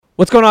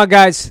What's going on,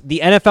 guys? The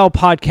NFL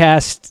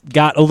podcast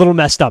got a little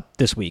messed up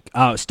this week.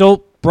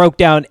 Still broke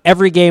down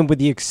every game with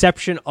the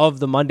exception of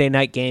the Monday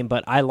night game,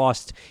 but I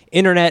lost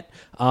internet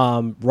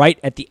right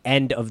at the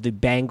end of the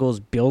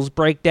Bengals-Bills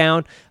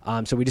breakdown.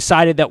 So we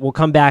decided that we'll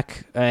come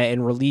back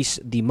and release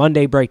the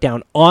Monday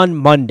breakdown on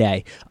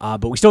Monday.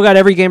 But we still got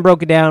every game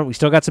broken down. We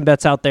still got some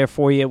bets out there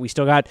for you. We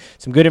still got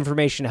some good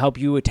information to help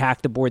you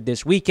attack the board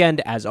this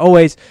weekend, as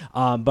always.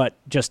 But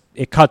just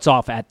it cuts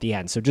off at the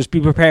end. So just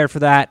be prepared for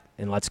that,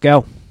 and let's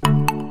go.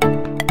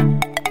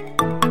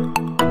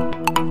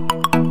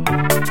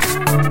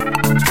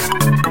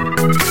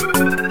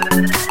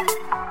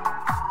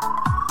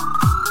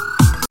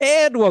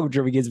 And welcome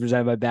to Begins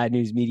presented by Bad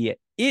News Media.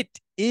 It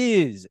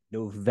is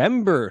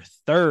November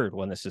 3rd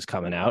when this is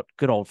coming out.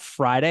 Good old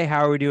Friday.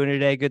 How are we doing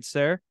today, good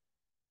sir?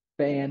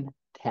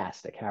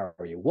 Fantastic. How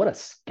are you? What a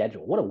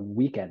schedule. What a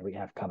weekend we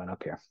have coming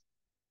up here.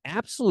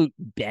 Absolute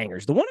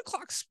bangers. The 1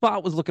 o'clock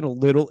spot was looking a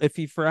little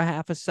iffy for a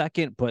half a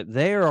second, but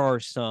there are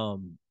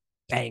some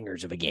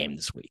bangers of a game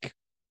this week.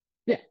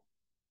 Yeah.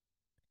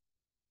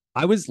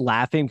 I was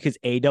laughing because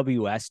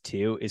AWS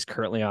too is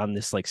currently on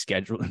this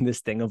schedule and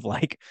this thing of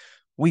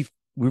we've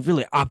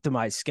really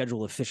optimized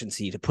schedule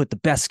efficiency to put the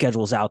best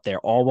schedules out there,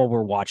 all while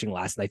we're watching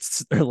last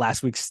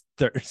week's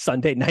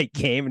Sunday night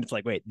game. And it's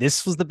like, wait,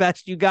 this was the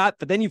best you got,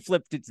 but then you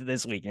flipped it to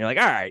this week, and you're like,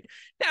 all right,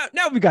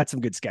 now we got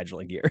some good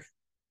scheduling here.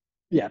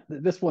 Yeah,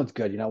 this one's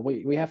good.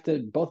 We have to,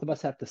 both of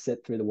us have to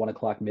sit through the 1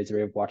 o'clock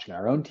misery of watching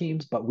our own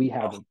teams, but we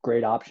have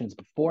great options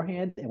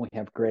beforehand, and we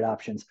have great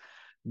options,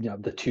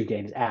 the two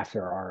games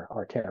after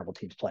our terrible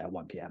teams play at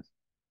 1 p.m.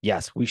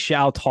 Yes, we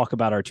shall talk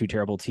about our two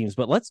terrible teams,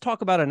 but let's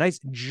talk about a nice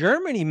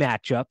Germany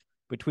matchup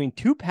between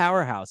two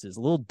powerhouses.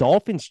 Little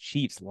Dolphins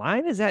Chiefs.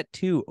 Line is at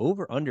 2,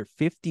 over under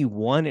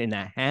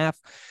 51.5.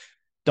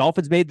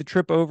 Dolphins made the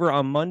trip over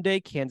on Monday.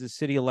 Kansas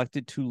City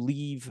elected to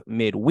leave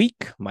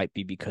midweek. Might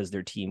be because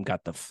their team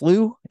got the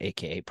flu,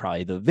 aka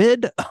probably the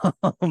vid,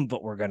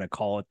 but we're gonna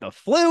call it the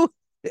flu.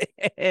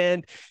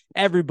 And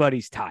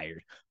everybody's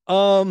tired.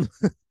 Line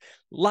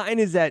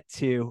is at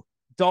 2.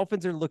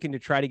 Dolphins are looking to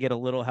try to get a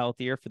little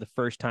healthier for the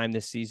first time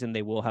this season.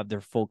 They will have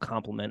their full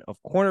complement of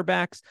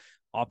cornerbacks.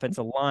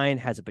 Offensive line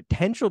has a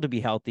potential to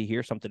be healthy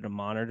here, something to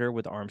monitor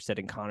with Armstead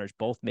and Connors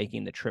both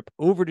making the trip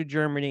over to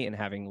Germany and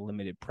having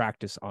limited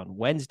practice on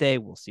Wednesday.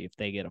 We'll see if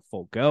they get a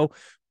full go.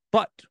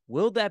 But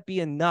will that be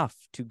enough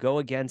to go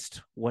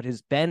against what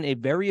has been a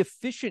very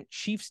efficient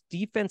Chiefs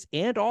defense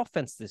and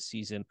offense this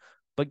season,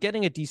 but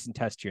getting a decent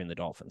test here in the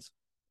Dolphins?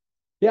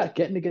 Yeah,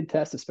 getting a good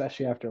test,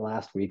 especially after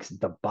last week's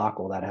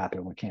debacle that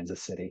happened with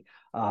Kansas City.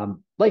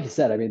 Like you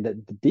said, I mean, the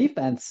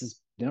defense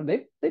is,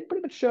 they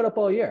pretty much showed up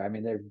all year. I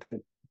mean,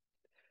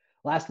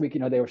 last week,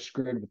 they were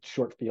screwed with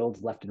short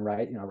fields left and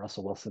right.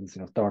 Russell Wilson's,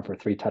 throwing for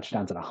 3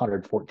 touchdowns and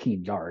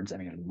 114 yards. I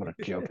mean, what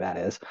a joke that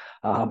is.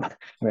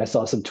 I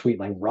saw some tweet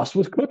like Russ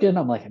was cooking.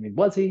 I'm like, I mean,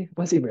 was he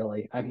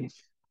really? I mean,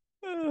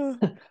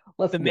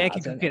 the man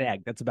can cook an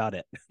egg. That's about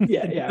it.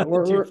 Yeah.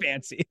 We're too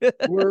fancy.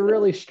 We're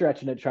really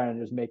stretching it, trying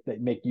to just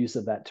make use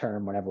of that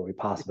term whenever we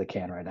possibly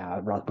can right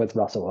now with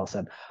Russell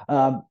Wilson.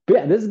 But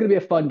yeah, this is going to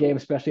be a fun game,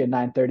 especially a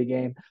 9:30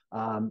 game.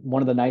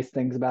 One of the nice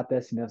things about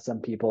this, some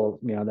people,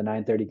 the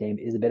 9:30 game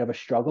is a bit of a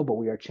struggle, but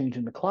we are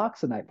changing the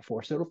clocks the night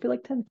before, so it'll feel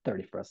like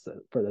 10:30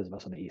 for those of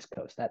us on the East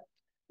Coast. That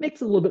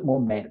makes it a little bit more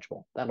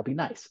manageable. That'll be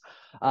nice.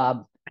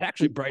 It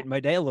actually brightened my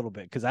day a little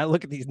bit because I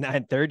look at these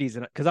 9:30s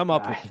and because I'm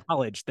up in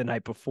college the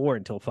night before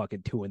until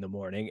fucking 2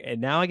 a.m,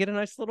 and now I get a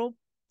nice little.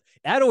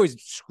 That always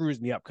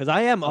screws me up because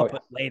I am up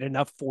late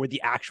enough for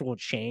the actual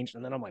change,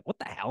 and then I'm like, what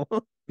the hell?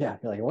 Yeah,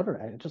 you're like,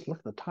 I just look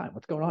at the time.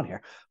 What's going on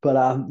here?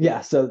 But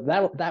yeah, so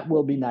that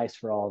will be nice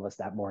for all of us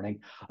that morning.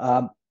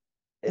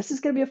 This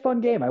is gonna be a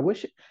fun game.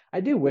 I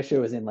do wish it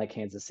was in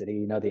Kansas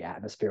City. The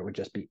atmosphere would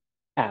just be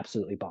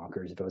absolutely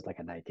bonkers if it was like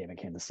a night game in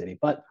Kansas City,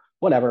 but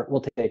whatever,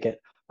 we'll take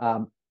it.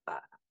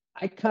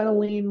 I kind of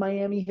lean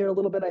Miami here a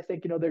little bit. I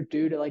think, they're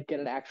due to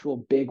get an actual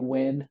big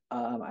win.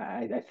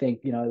 I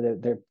think,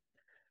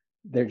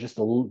 they're just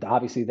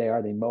obviously they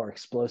are the more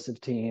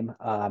explosive team.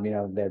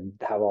 They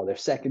have all their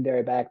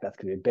secondary back. That's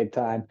going to be big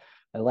time.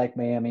 I like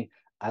Miami.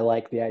 I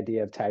like the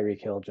idea of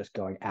Tyreek Hill just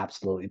going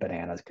absolutely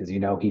bananas because,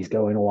 he's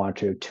going to want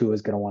to.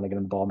 Tua's going to want to get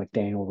him the ball.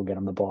 McDaniel will get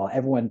him the ball.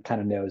 Everyone kind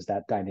of knows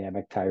that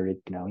dynamic. Tyreek,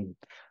 he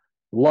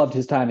loved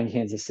his time in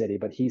Kansas City,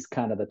 but he's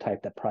kind of the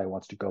type that probably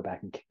wants to go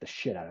back and kick the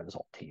shit out of his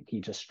whole team. He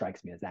just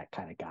strikes me as that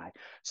kind of guy.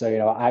 So,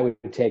 I would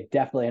take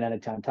definitely an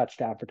anytime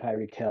touchdown for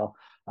Tyreek Hill.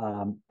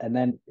 And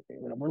then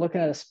we're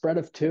looking at a spread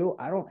of 2.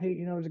 I don't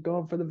hate,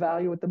 going for the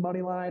value with the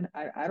money line.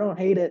 I don't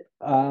hate it.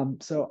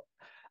 So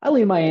I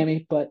lean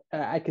Miami, but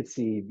I could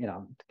see,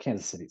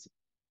 Kansas City's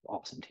an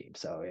awesome team.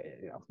 So,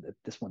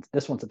 this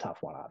one's a tough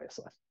one,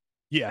 obviously.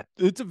 Yeah,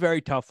 it's a very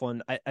tough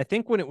one. I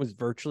think when it was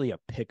virtually a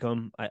pick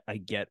 'em, I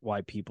get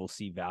why people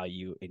see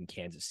value in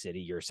Kansas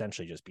City. You're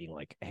essentially just being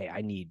like, hey,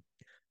 I need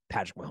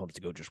Patrick Mahomes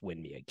to go just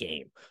win me a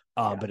game.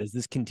 Yeah. But as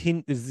this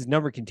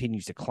number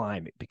continues to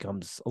climb, it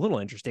becomes a little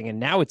interesting. And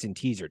now it's in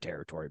teaser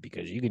territory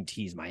because you can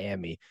tease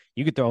Miami.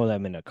 You could throw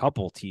them in a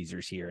couple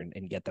teasers here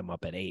and get them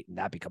up at 8, and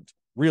that becomes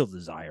real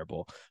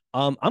desirable.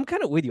 I'm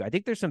kind of with you. I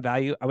think there's some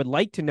value. I would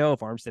like to know if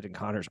Armstead and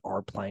Connors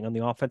are playing on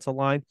the offensive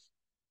line.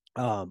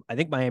 I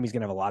think Miami's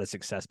going to have a lot of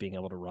success being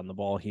able to run the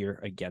ball here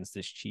against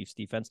this Chiefs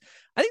defense.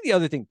 I think the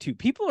other thing too,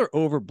 people are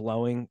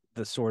overblowing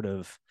the sort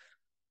of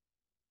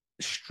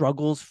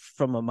struggles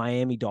from a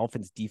Miami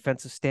Dolphins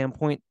defensive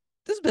standpoint.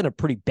 This has been a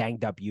pretty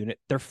banged up unit.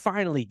 They're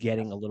finally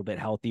getting a little bit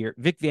healthier.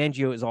 Vic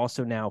Fangio is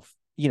also now,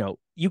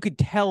 you could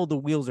tell the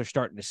wheels are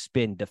starting to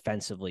spin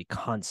defensively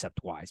concept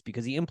wise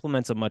because he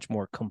implements a much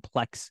more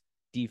complex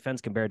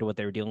defense compared to what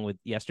they were dealing with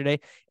yesterday.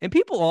 And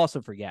people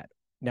also forget.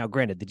 Now,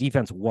 granted, the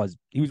defense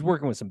he was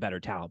working with some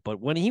better talent,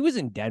 but when he was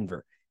in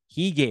Denver,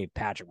 he gave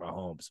Patrick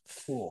Mahomes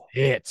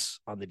hits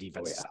on the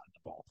defensive side of the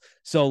ball.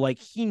 So, like,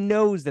 he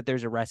knows that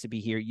there's a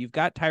recipe here. You've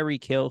got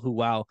Tyreek Hill, who,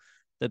 while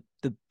the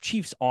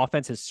Chiefs'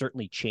 offense has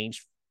certainly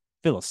changed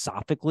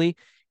philosophically,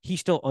 he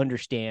still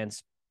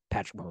understands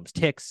Patrick Mahomes'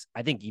 ticks,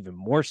 I think even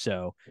more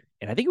so.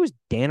 And I think it was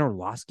Dan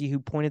Orlovsky who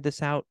pointed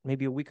this out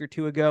maybe a week or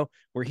two ago,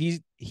 where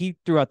he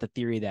threw out the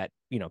theory that,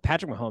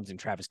 Patrick Mahomes and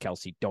Travis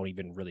Kelce don't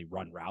even really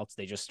run routes.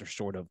 They just are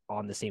sort of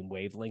on the same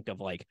wavelength of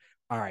like,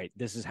 all right,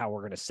 this is how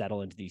we're going to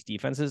settle into these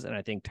defenses. And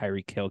I think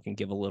Tyreek Hill can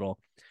give a little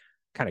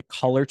kind of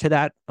color to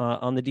that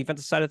on the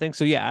defensive side of things.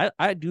 So yeah,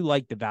 I do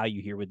like the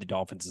value here with the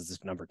Dolphins as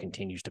this number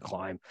continues to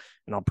climb,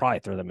 and I'll probably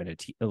throw them in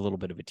a little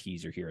bit of a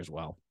teaser here as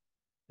well.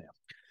 Yeah.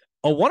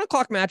 A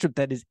 1:00 matchup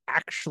that is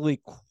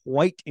actually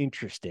quite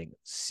interesting.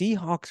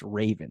 Seahawks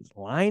Ravens.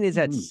 Line is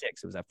at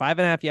 6. It was at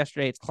 5.5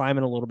 yesterday. It's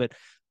climbing a little bit.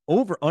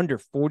 Over under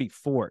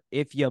 44.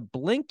 If you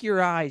blink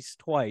your eyes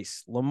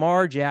twice,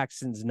 Lamar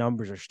Jackson's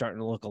numbers are starting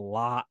to look a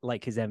lot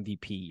like his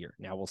MVP year.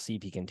 Now we'll see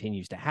if he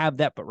continues to have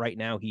that, but right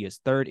now he is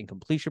 3rd in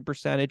completion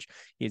percentage.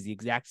 He has the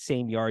exact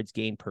same yards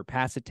gained per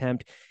pass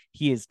attempt.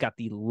 He has got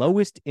the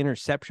lowest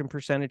interception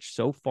percentage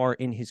so far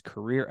in his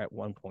career at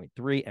 1.3.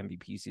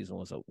 MVP season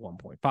was at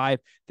 1.5.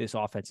 This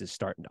offense is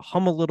starting to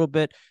hum a little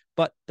bit,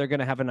 but they're going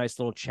to have a nice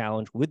little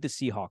challenge with the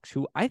Seahawks,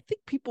 who I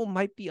think people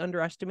might be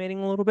underestimating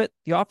a little bit.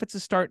 The offense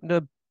is starting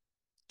to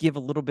give a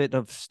little bit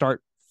of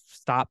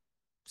stop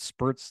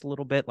spurts a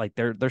little bit. Like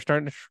they're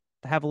starting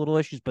to have a little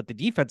issues, but the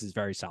defense is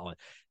very solid.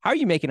 How are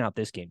you making out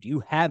this game? Do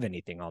you have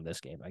anything on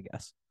this game, I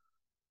guess?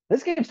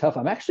 This game's tough.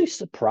 I'm actually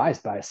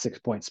surprised by a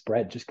 6-point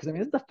spread just because,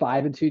 it's the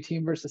 5-2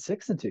 team versus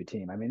 6-2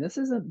 team. This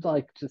isn't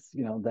like just,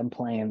 them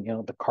playing,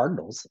 the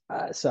Cardinals.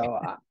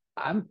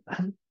 I'm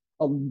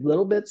a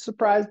little bit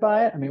surprised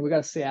by it. We got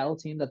a Seattle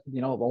team that,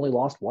 have only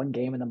lost one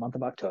game in the month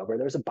of October.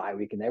 There's a bye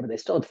week in there, but they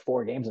still had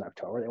 4 games in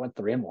October. They went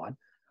 3-1.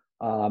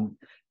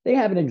 They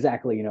haven't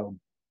exactly,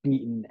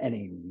 beaten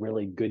any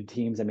really good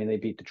teams. They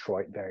beat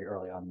Detroit very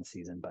early on in the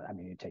season, but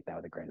you take that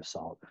with a grain of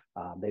salt.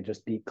 They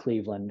just beat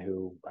Cleveland,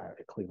 who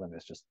Cleveland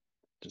is just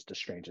the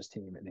strangest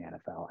team in the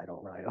NFL. I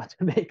don't really know what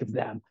to make of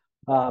them.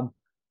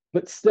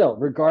 But still,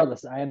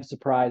 regardless, I am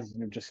surprised,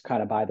 just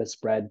kind of by the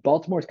spread.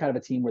 Baltimore's kind of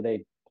a team where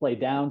they play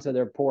down to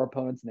their poor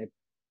opponents and they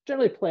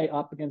generally play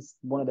up against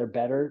one of their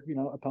better,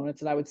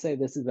 opponents. And I would say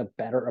this is a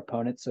better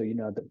opponent. So,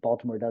 that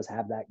Baltimore does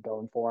have that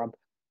going for them.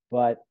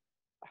 But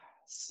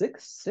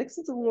 6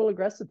 is a little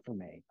aggressive for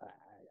me.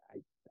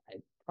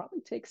 I'd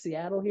probably take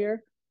Seattle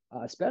here,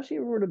 especially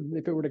if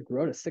it were to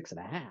grow to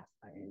 6.5.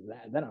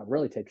 Then I'll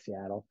really take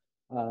Seattle.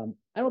 I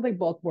don't think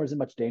Baltimore is in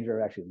much danger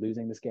of actually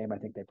losing this game. I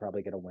think they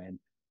probably get a win,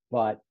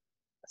 but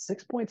a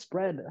 6-point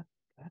spread,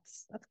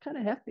 that's kind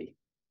of hefty.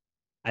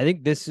 I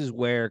think this is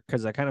where,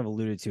 because I kind of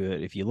alluded to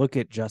it, if you look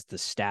at just the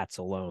stats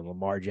alone,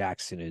 Lamar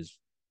Jackson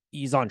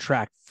he's on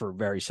track for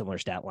very similar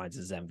stat lines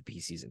as MVP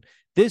season.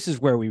 This is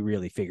where we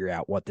really figure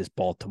out what this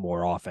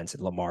Baltimore offense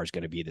and Lamar is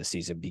going to be this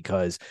season,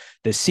 because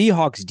the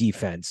Seahawks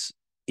defense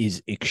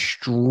is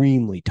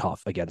extremely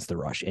tough against the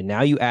rush. And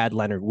now you add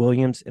Leonard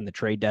Williams in the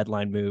trade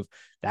deadline move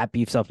that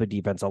beefs up the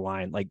defensive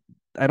line. Like,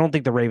 I don't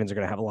think the Ravens are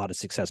going to have a lot of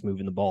success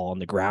moving the ball on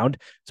the ground.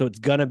 So it's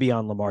going to be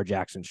on Lamar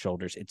Jackson's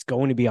shoulders. It's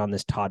going to be on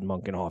this Todd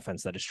Monken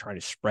offense that is trying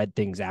to spread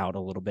things out a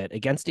little bit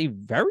against a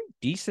very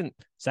decent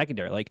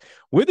secondary. Like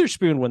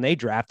Witherspoon, when they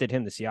drafted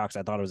him, the Seahawks,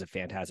 I thought it was a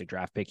fantastic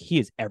draft pick. He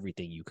is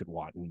everything you could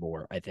want and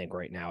more, I think,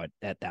 right now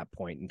at that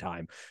point in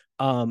time.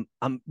 I'm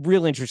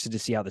really interested to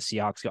see how the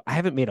Seahawks go. I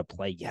haven't made a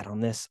play yet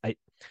on this.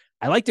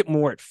 I liked it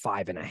more at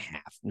 5.5.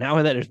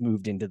 Now that it's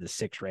moved into the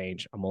 6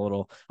 range, I'm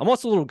also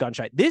a little gun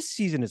shy. This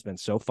season has been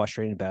so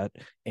frustrating about,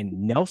 and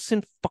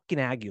Nelson fucking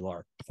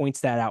Aguilar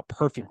points that out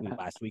perfectly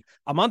last week.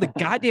 I'm on the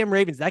goddamn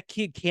Ravens. That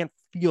kid can't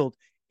field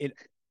it.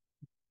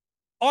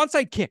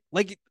 Onside kick,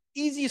 like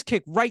easiest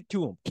kick right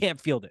to him.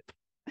 Can't field it.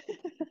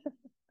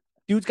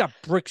 Dude's got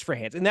bricks for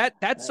hands. And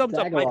that sums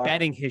up my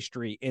betting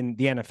history in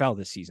the NFL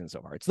this season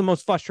so far. It's the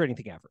most frustrating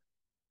thing ever.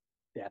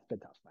 Yeah, it's been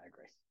tough. I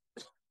agree.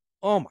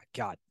 Oh my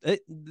God.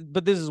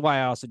 But this is why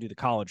I also do the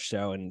college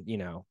show, and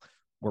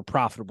we're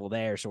profitable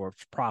there. So we're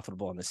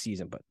profitable in the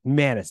season, but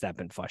man, has that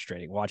been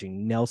frustrating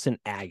watching Nelson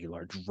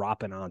Aguilar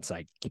drop an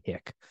onside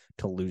kick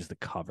to lose the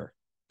cover.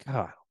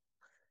 God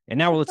And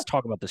now let's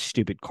talk about the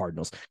stupid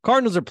Cardinals.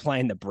 Cardinals are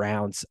playing the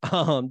Browns.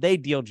 They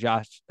deal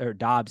Josh or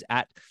Dobbs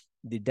at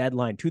the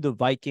deadline to the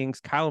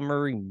Vikings. Kyler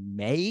Murray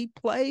may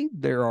play.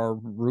 There are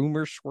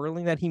rumors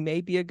swirling that he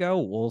may be a go.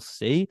 We'll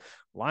see.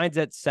 Lines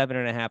at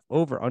 7.5,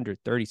 over under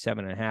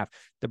 37.5.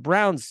 The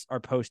Browns are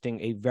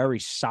posting a very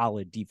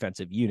solid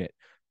defensive unit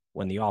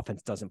when the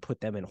offense doesn't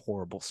put them in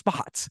horrible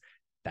spots.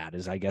 That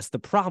is, I guess, the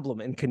problem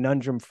and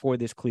conundrum for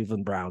this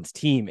Cleveland Browns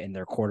team and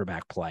their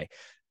quarterback play.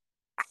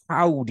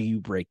 How do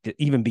you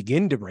even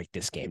begin to break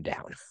this game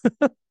down?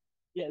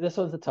 Yeah, this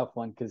one's a tough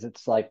one because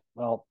it's like,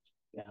 well,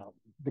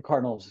 the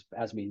Cardinals,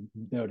 as we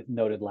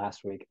noted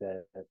last week,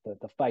 the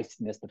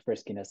feistiness, the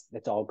friskiness,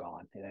 it's all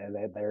gone.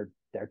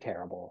 They're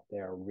terrible.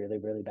 They're really,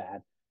 really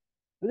bad.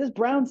 But this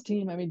Browns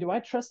team, I mean, do I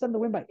trust them to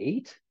win by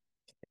 8?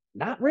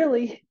 Not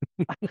really.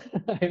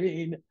 I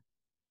mean,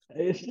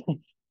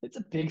 it's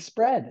a big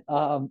spread.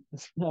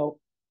 So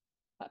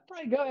I'd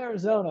probably go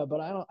Arizona, but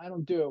I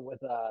don't do it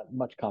with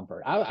much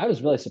comfort. I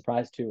was really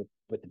surprised too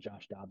with the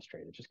Josh Dobbs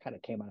trade. It just kind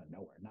of came out of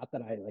nowhere. Not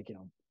that I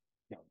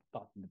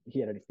thought he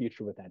had any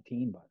future with that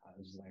team, but I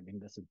was just like, I mean,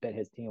 this has been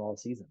his team all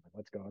season. Like,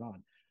 what's going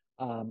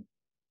on?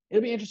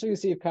 It'll be interesting to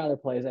see if Kyler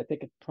plays. I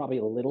think it's probably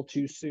a little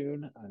too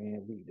soon. I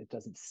mean, it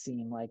doesn't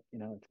seem like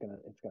it's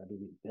gonna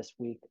be this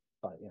week,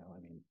 but I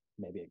mean,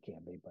 maybe it can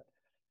be. But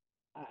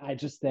I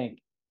just think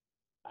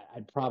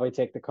I'd probably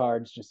take the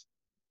Cards.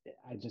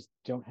 I just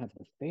don't have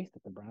the faith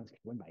that the Browns can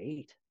win by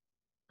 8.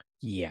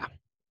 Yeah,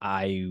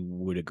 I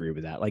would agree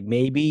with that. Like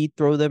maybe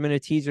throw them in a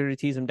teaser to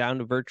tease them down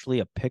to virtually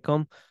a pick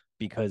 'em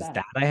because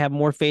that I have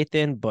more faith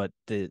in. But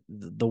the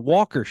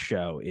Walker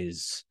show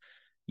is,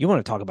 you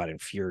want to talk about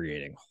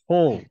infuriating.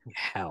 Holy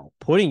hell,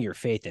 putting your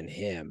faith in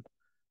him.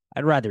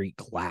 I'd rather eat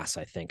glass,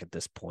 I think, at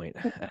this point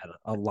at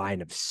a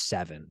line of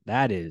 7.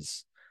 That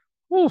is,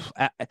 oof.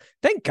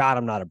 Thank God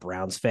I'm not a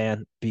Browns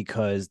fan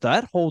because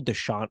that whole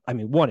Deshaun, I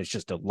mean, one, it's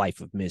just a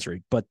life of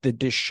misery, but the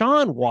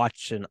Deshaun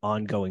Watson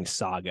ongoing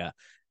saga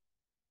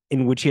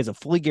in which he has a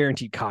fully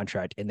guaranteed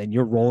contract and then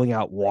you're rolling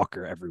out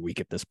Walker every week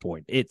at this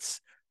point. It's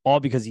all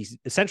because he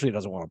essentially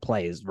doesn't want to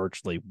play, is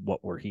virtually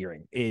what we're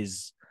hearing,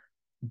 is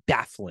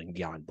baffling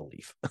beyond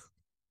belief.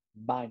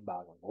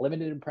 Mind-boggling.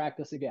 Limited in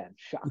practice again.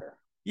 Shocker.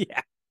 Yeah.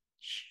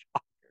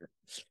 Shocker.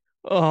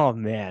 Oh,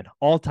 man.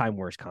 All-time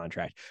worst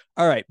contract.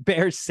 All right.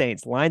 Bears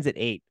Saints. Lines at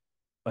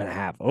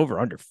 8.5. Over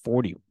under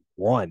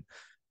 41.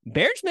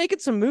 Bears making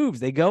some moves.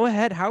 They go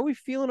ahead. How are we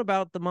feeling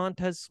about the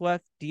Montez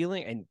Sweat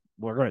dealing? And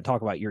we're going to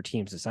talk about your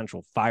team's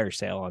essential fire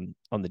sale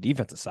on the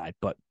defensive side.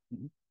 But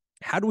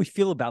how do we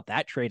feel about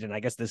that trade? And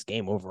I guess this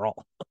game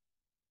overall.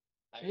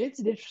 I mean, it's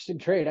an interesting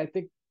trade. I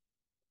think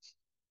it's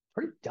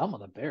pretty dumb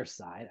on the Bears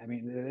side. I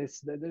mean,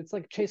 it's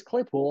like Chase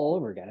Claypool all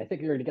over again. I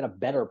think you're going to get a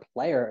better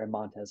player in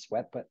Montez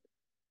Sweat, but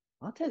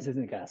Montez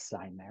isn't going to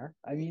sign there.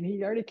 I mean,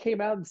 he already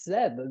came out and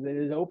said in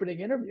his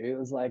opening interview, he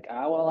was like,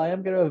 well, I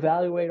am going to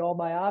evaluate all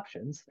my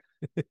options.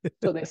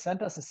 So they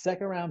sent us a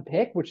second round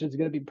pick, which is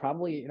going to be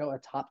probably, a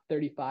top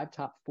 35,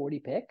 top 40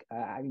 pick.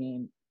 I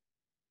mean,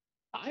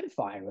 I'm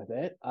fine with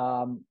it.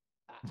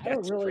 I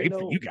don't really great know.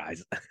 For you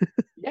guys.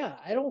 Yeah,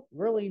 I don't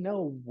really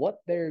know what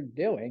they're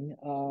doing.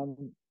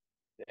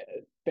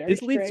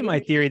 This leads to my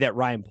theory that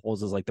Ryan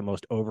Poles is like the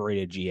most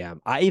overrated GM.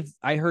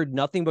 I heard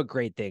nothing but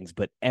great things,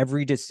 but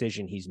every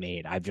decision he's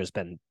made, I've just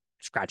been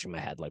scratching my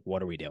head like,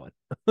 what are we doing?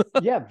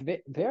 Yeah,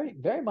 very,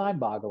 very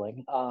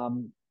mind-boggling.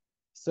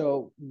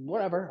 So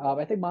whatever.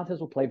 I think Montez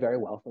will play very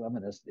well for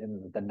them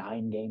in the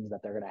 9 games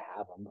that they're going to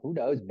have him. Who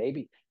knows?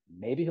 Maybe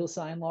he'll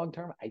sign long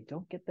term. I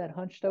don't get that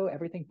hunch though.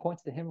 Everything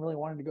points to him really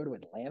wanting to go to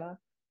Atlanta.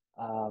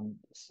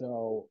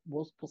 So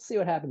we'll see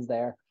what happens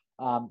there.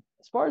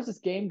 As far as this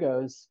game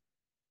goes,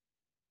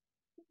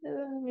 I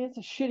mean, it's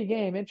a shitty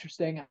game.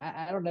 Interesting.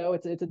 I don't know.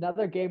 It's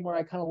another game where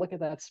I kind of look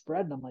at that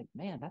spread and I'm like,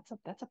 man, that's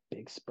a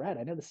big spread.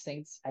 I know the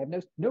Saints. I have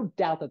no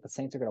doubt that the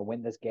Saints are going to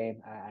win this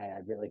game. I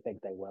really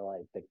think they will.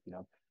 I think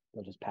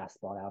they'll just pass the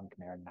ball out and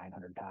Kamara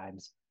 900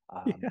 times,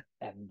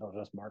 and they'll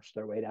just march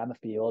their way down the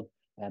field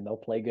and they'll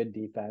play good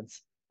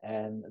defense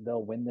and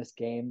they'll win this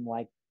game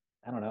like,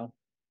 I don't know,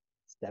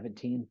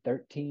 17-13,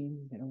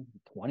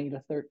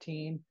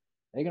 20-13.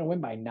 They're going to win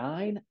by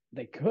 9.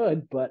 They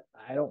could, but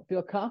I don't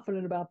feel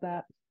confident about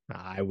that.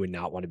 I would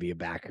not want to be a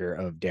backer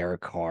of Derek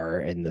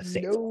Carr and the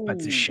Saints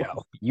offensive No.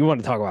 show. You want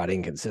to talk about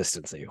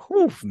inconsistency.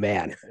 Oof,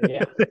 man.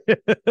 Yeah.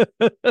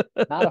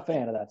 Not a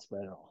fan of that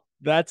spread at all.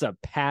 That's a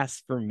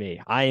pass for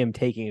me. I am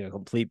taking a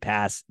complete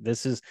pass.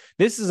 This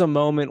is a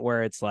moment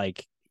where it's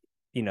like,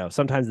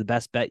 sometimes the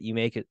best bet you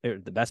make, or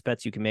the best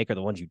bets you can make are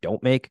the ones you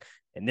don't make.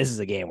 And this is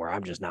a game where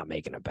I'm just not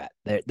making a bet.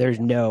 There's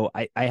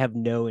I have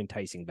no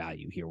enticing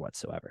value here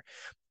whatsoever.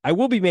 I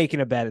will be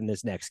making a bet in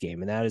this next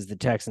game, and that is the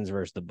Texans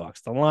versus the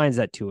Bucks. The line's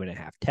at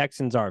 2.5.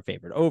 Texans are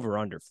favored over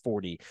under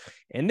 40.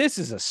 And this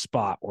is a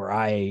spot where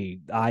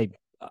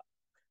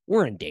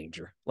we're in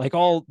danger. Like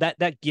all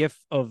that gif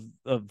of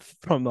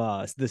from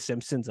The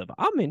Simpsons of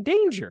I'm in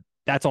danger.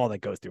 That's all that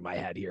goes through my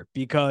head here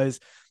because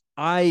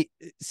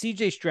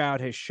CJ Stroud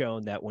has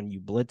shown that when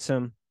you blitz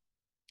him,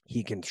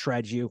 he can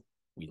shred you.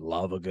 We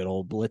love a good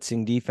old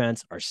blitzing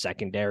defense. Our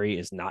secondary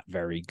is not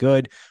very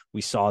good.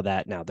 We saw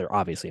that. Now, they're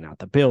obviously not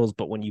the Bills,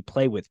 but when you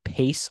play with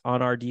pace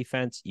on our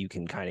defense, you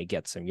can kind of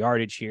get some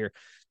yardage here.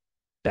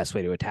 Best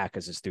way to attack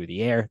us is through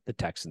the air. The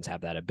Texans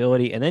have that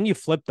ability. And then you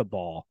flip the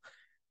ball.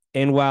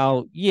 And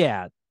while,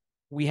 yeah,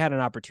 we had an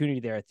opportunity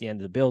there at the end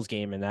of the Bills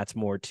game, and that's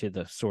more to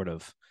the sort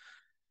of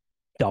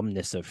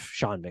dumbness of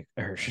Sean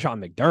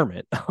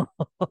McDermott.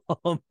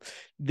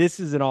 This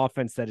is an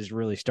offense that is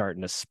really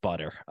starting to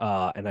sputter.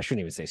 And I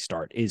shouldn't even say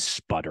start, is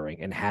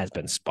sputtering and has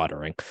been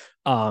sputtering.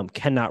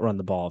 Cannot run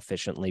the ball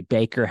efficiently.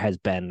 Baker has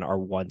been our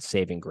one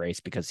saving grace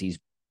because he's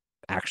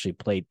actually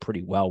played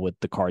pretty well with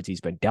the cards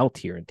he's been dealt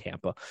here in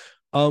Tampa.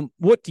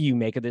 What do you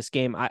make of this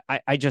game?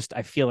 I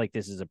feel like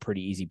this is a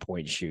pretty easy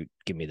point shoot.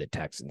 Give me the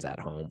Texans at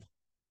home.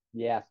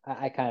 Yeah,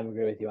 I kind of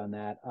agree with you on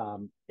that.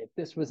 If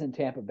this was in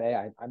Tampa Bay,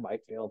 I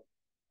might feel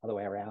other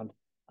way around.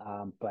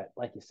 But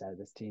like you said,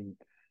 this team,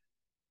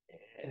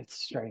 it's a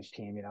strange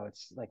team.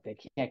 It's like they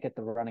can't get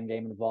the running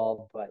game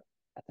involved, but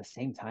at the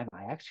same time,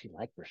 I actually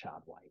like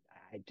Rashad White.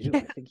 I do. Yeah,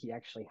 I think he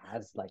actually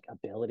has like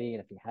ability,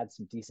 and if he had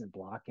some decent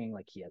blocking,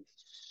 like he is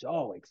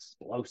so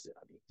explosive.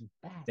 I mean, he's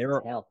fast there as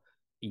are. hell.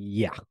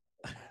 Yeah,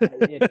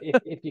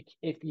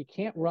 If you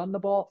can't run the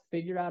ball,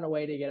 figure out a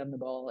way to get him the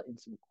ball in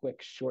some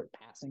quick short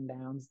passing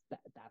downs.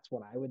 That's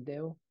what I would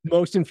do.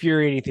 most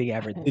infuriating thing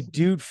ever. The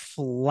dude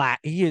flat.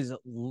 He is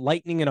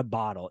lightning in a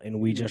bottle, and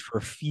we He is, just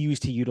refuse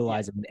to yeah,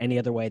 utilize him in any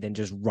other way than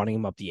just running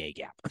him up the A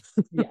gap.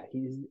 yeah,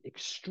 he's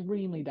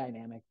extremely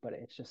dynamic, but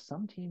it's just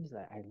some teams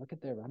that I look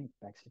at their running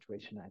back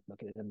situation. I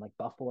look at it in like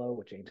Buffalo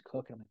with James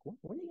Cook, and I'm like,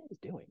 what are you guys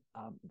doing?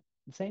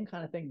 Same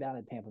kind of thing down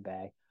in Tampa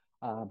Bay.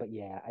 But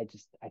yeah,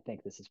 I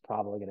think this is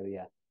probably going to be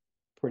a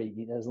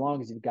pretty, as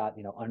long as you've got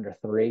under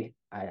three.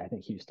 I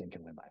think Houston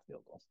can win by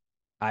field goals.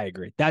 I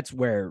agree. That's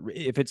where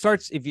if it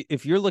starts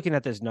if you're looking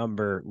at this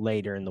number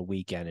later in the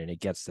weekend and it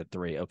gets to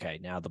 3, okay,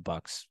 now the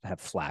Bucks have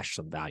flashed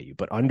some value,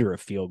 but under a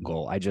field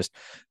goal, I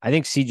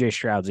think CJ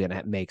Stroud's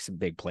gonna make some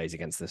big plays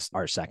against this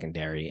our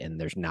secondary, and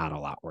there's not a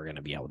lot we're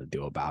gonna be able to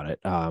do about it.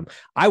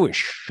 I was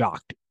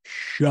shocked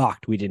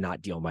we did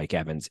not deal Mike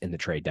Evans in the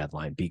trade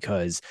deadline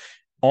because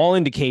all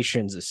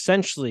indications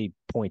essentially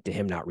point to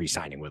him not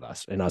re-signing with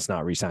us and us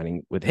not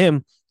re-signing with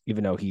him,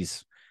 even though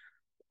he's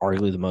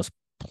arguably the most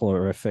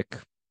prolific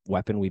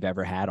weapon we've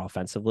ever had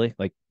offensively.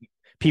 Like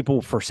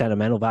people for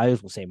sentimental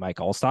values will say Mike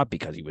Allstott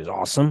because he was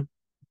awesome,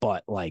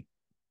 but like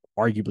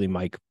arguably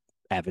Mike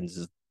Evans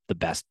is the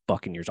best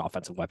Buccaneers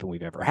offensive weapon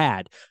we've ever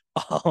had.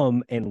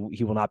 And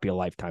he will not be a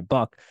lifetime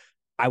Buck.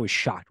 I was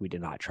shocked we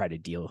did not try to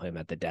deal him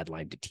at the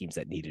deadline to teams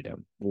that needed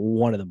him.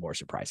 One of the more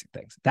surprising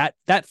things. That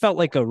felt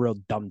like a real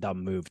dumb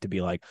move to be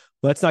like,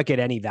 let's not get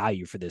any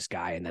value for this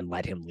guy and then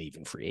let him leave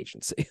in free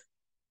agency.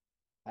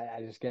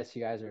 I just guess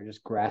you guys are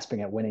just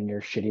grasping at winning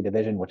your shitty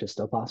division, which is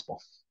still possible.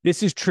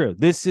 This is true.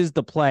 This is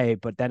the play.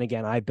 But then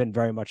again, I've been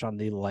very much on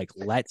the like,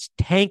 let's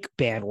tank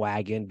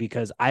bandwagon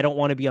because I don't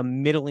want to be a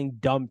middling,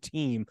 dumb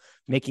team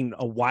making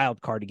a wild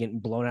card to getting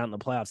blown out in the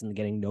playoffs and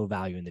getting no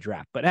value in the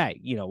draft. But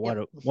hey, Yep.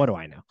 what do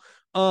I know?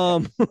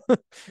 Yep.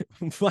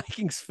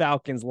 Vikings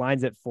Falcons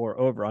lines at 4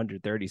 over under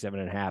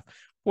 37.5.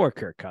 Poor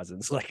Kirk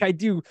Cousins. Like I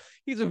do,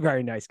 he's a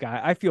very nice guy.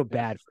 I feel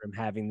bad for him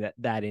having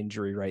that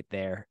injury right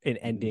there and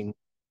ending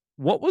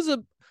what was a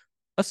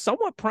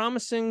somewhat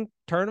promising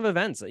turn of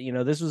events.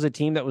 This was a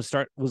team that was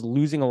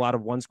losing a lot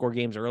of one-score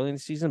games early in the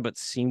season, but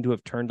seemed to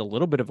have turned a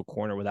little bit of a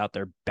corner without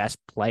their best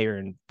player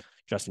in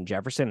Justin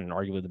Jefferson and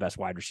arguably the best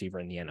wide receiver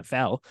in the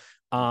NFL.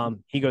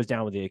 He goes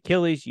down with the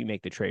Achilles. You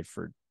make the trade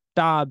for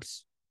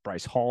Dobbs.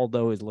 Bryce Hall,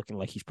 though, is looking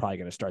like he's probably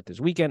going to start this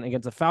weekend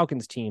against the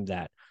Falcons team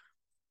that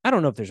I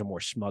don't know if there's a more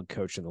smug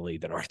coach in the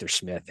league than Arthur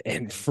Smith,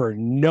 and for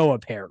no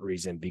apparent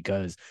reason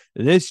because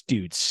this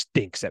dude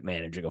stinks at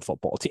managing a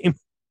football team.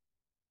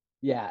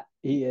 Yeah,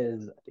 he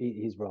is.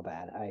 He's real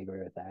bad. I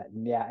agree with that.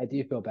 And yeah, I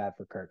do feel bad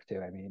for Kirk too.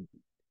 I mean,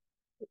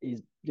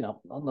 he's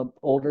on the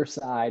older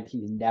side.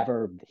 He's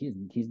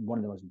one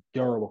of the most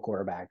durable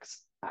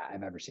quarterbacks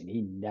I've ever seen.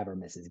 He never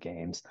misses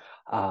games.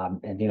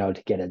 And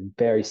to get a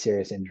very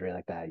serious injury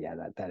like that, yeah,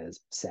 that is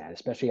sad,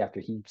 especially after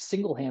he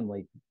single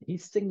handedly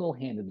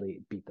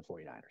beat the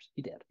 49ers.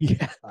 He did.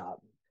 Yeah.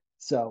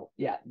 So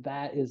yeah,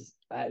 that is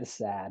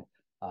sad.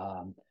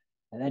 And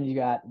then you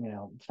got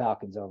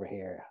Falcons over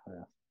here.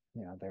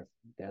 They're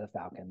the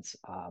Falcons.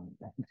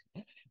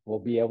 We'll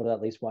be able to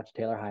at least watch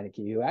Taylor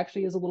Heineke, who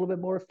actually is a little bit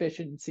more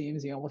efficient. It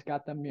seems he almost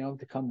got them,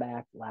 to come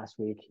back last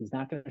week. He's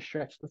not going to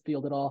stretch the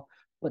field at all,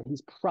 but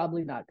he's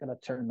probably not going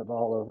to turn the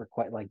ball over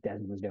quite like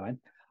Desmond was doing.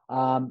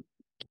 Yeah.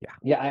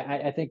 Yeah,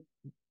 I think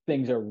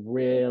things are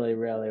really,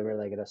 really,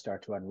 really going to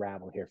start to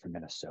unravel here for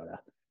Minnesota.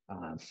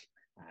 I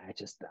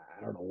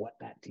don't know what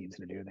that team's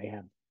going to do.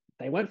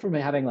 They went from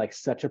having like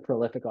such a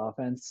prolific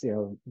offense,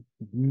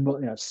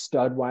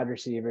 stud wide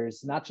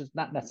receivers, not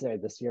necessarily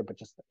this year, but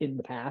just in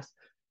the past.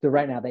 So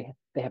right now they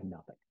have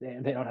nothing.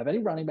 They don't have any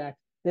running backs.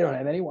 They don't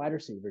have any wide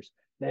receivers.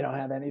 They don't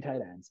have any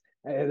tight ends.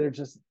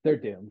 They're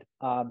doomed.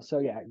 So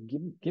yeah,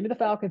 give me the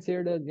Falcons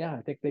here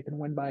I think they can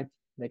win by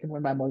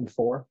more than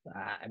 4.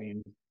 I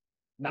mean,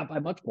 not by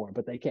much more,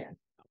 but they can.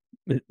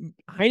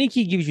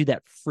 Heineke gives you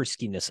that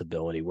friskiness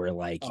ability where,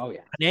 like, Oh yeah.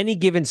 on any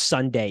given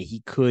Sunday,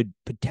 he could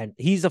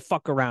he's a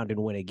fuck around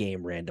and win a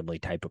game randomly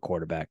type of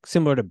quarterback,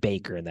 similar to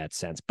Baker in that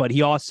sense. But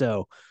he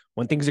also,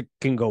 when things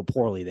can go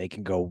poorly, they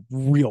can go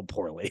real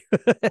poorly,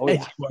 Oh as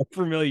yeah. you are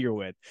familiar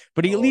with.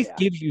 But he at Oh least yeah.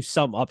 gives you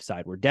some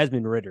upside, where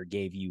Desmond Ritter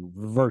gave you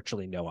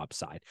virtually no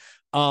upside.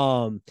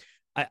 Um,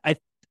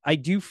 I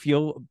do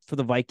feel for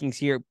the Vikings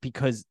here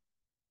because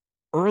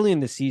early in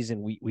the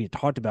season, we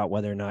talked about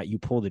whether or not you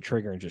pull the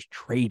trigger and just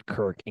trade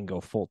Kirk and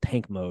go full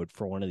tank mode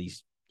for one of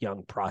these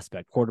young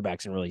prospect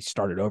quarterbacks and really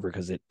start it over,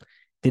 because it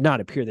did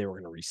not appear they were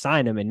going to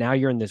re-sign him. And now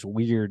you're in this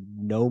weird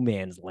no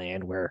man's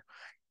land where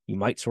you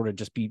might sort of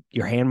just be,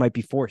 your hand might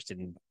be forced,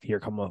 and here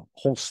come a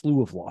whole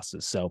slew of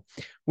losses. So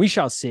we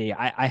shall see.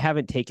 I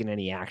haven't taken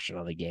any action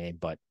on the game,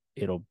 but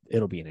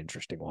it'll be an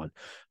interesting one.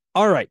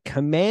 All right,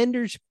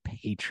 Commanders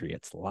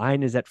Patriots.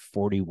 Line is at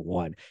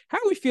 41. How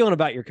are we feeling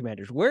about your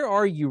Commanders? Where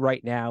are you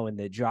right now in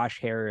the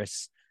Josh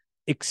Harris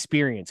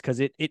experience?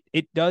 Because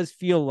it does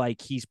feel like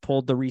he's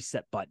pulled the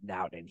reset button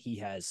out and he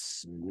has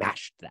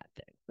smashed that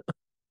thing.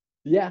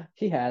 Yeah,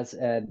 he has.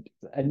 And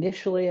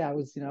initially I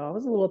was a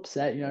little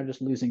upset,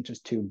 just losing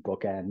just two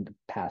bookend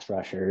pass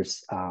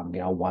rushers.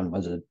 One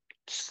was a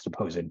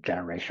supposed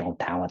generational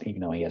talent,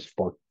 even though he has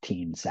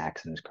 14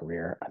 sacks in his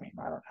career. I mean,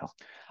 I don't know.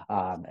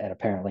 And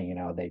apparently,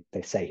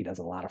 they say he does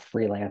a lot of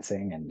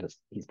freelancing and just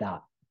he's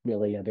not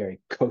really a very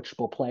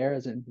coachable player,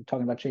 as in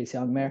talking about Chase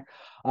Young there.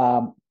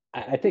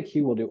 I think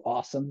he will do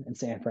awesome in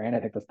San Fran. I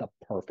think that's the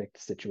perfect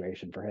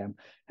situation for him.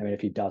 I mean, if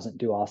he doesn't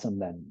do awesome,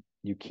 then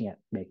you can't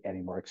make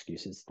any more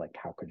excuses. Like,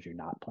 how could you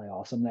not play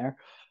awesome there?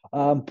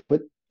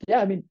 But yeah,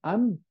 I mean,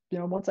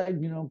 once I,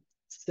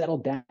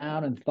 settled down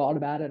and thought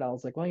about it, I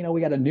was like, well,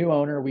 we got a new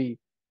owner. I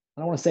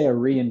don't want to say a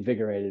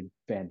reinvigorated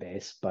fan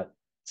base, but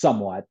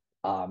somewhat.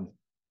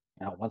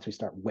 Once we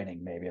start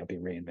winning, maybe it'll be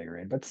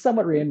reinvigorated, but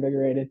somewhat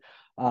reinvigorated.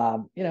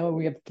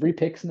 We have 3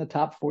 picks in the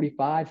top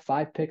 45,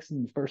 5 picks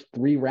in the first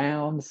 3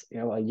 rounds,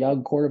 a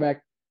young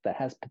quarterback that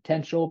has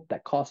potential,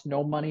 that costs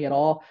no money at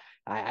all.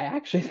 I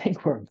actually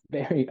think we're a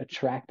very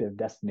attractive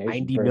destination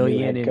 90 for a new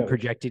million head in coach.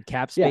 projected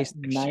cap Yeah, space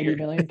next 90 year.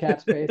 million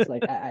cap space.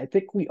 Like, I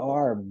think we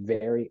are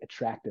very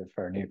attractive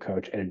for a new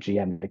coach and a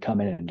GM to come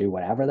in and do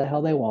whatever the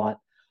hell they want.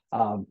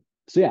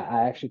 So yeah,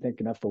 I actually think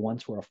enough for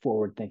once we're a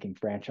forward-thinking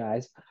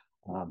franchise.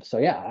 So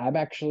yeah, I'm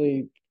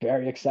actually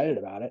very excited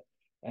about it.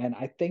 And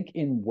I think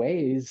in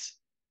ways,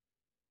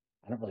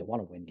 I don't really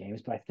want to win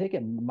games, but I think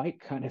it might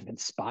kind of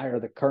inspire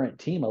the current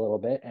team a little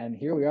bit. And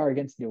here we are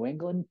against New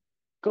England,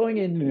 going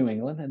into New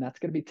England, and that's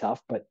going to be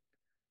tough. But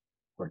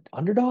we're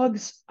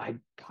underdogs. I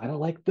kind of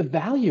like the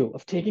value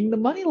of taking the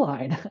money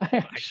line.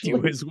 I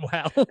do as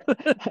well.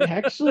 I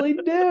actually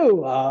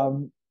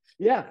do.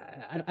 Yeah,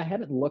 I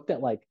haven't looked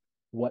at like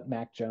what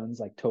Mac Jones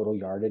like total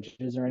yardage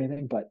is or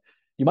anything, but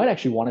you might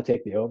actually want to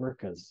take the over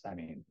because I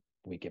mean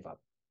we give up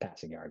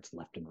passing yards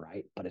left and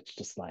right, but it's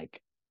just like,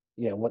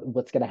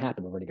 what's going to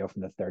happen? We're going to go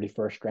from the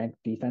 31st ranked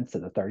defense to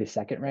the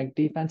 32nd ranked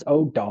defense.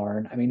 Oh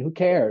darn! I mean, who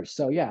cares?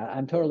 So yeah,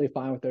 I'm totally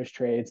fine with those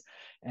trades,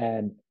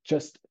 and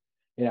just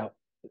you know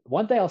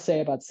one thing I'll say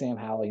about Sam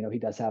Howell, he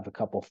does have a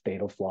couple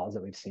fatal flaws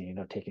that we've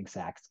seen, taking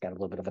sacks, got a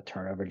little bit of a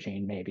turnover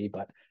gene maybe,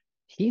 but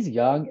he's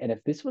young. And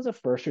if this was a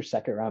first or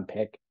second round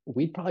pick,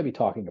 we'd probably be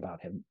talking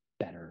about him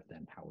better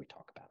than how we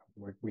talk about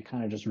him. We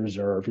kind of just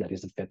reserve that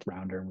he's a fifth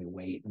rounder and we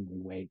wait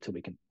till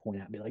we can point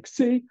out and be like,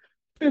 see,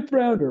 fifth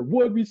rounder,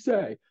 what'd we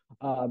say?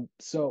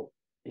 So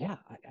yeah,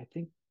 I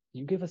think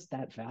you give us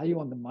that value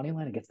on the money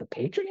line against the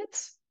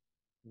Patriots,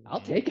 I'll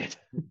take it.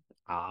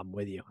 I'm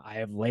with you. I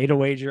have laid a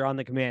wager on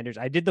the Commanders.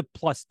 I did the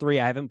 +3.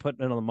 I haven't put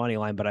it on the money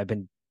line, but I've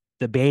been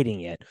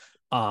debating it,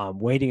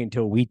 waiting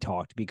until we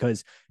talked,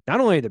 because not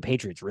only are the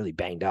Patriots really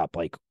banged up,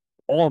 like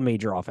all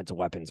major offensive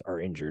weapons are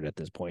injured at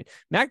this point.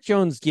 Mac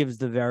Jones gives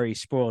the very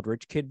spoiled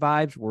rich kid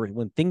vibes where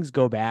when things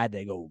go bad,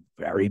 they go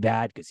very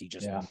bad because he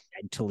just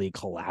mentally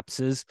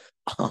collapses.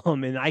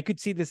 And I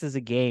could see this as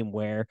a game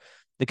where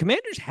the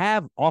Commanders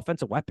have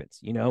offensive weapons,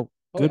 Oh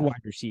good yeah.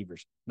 wide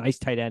receivers, nice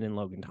tight end in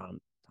Logan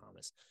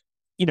Thomas.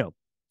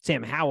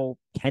 Sam Howell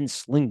can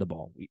sling the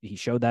ball. He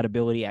showed that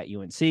ability at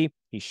UNC.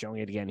 He's showing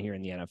it again here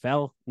in the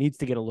NFL. Needs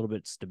to get a little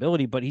bit of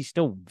stability, but he's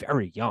still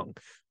very young.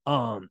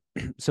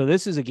 So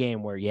this is a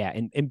game where, yeah,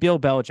 and Bill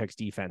Belichick's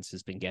defense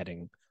has been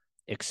getting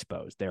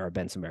exposed. There have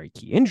been some very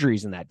key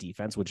injuries in that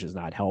defense, which has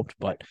not helped,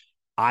 but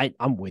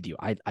I'm with you.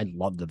 I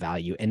love the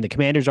value. And the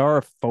Commanders are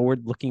a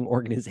forward-looking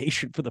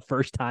organization for the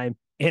first time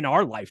in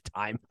our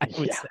lifetime, I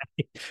would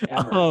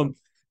say.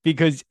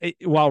 Because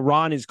while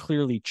Ron is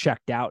clearly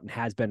checked out and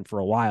has been for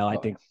a while, I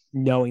think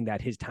knowing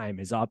that his time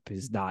is up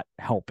is not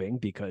helping,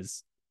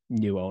 because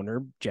new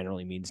owner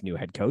generally means new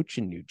head coach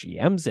and new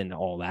GMs and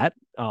all that,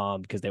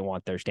 because they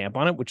want their stamp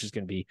on it, which is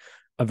going to be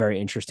a very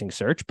interesting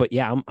search. But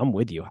yeah, I'm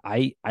with you.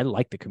 I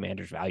like the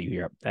Commanders' value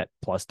here at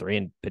 +3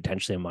 and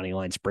potentially a money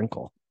line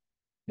sprinkle.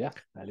 Yeah,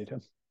 I do too.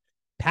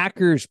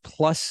 Packers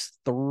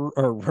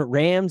or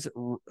Rams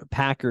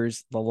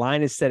Packers. The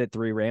line is set at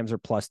 3. Rams are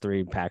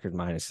 +3. Packers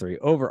 -3.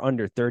 Over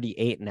under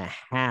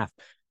 38.5.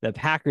 The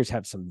Packers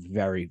have some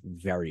very,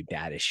 very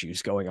bad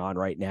issues going on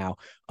right now.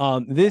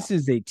 This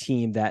is a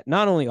team that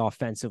not only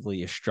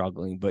offensively is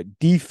struggling, but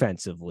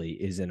defensively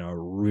is in a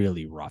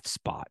really rough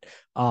spot.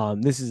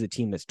 This is a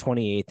team that's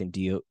 28th in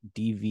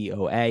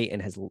DVOA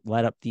and has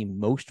let up the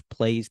most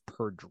plays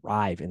per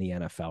drive in the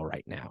NFL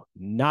right now.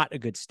 Not a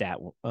good stat.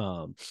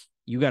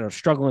 You got a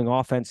struggling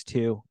offense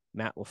too.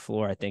 Matt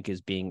LaFleur, I think,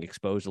 is being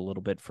exposed a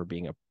little bit for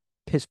being a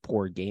piss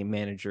poor game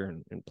manager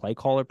and play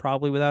caller,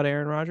 probably without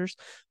Aaron Rodgers.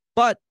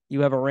 But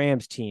you have a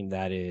Rams team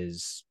that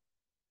is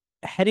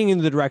heading in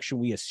the direction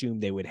we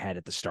assumed they would head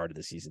at the start of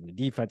the season. The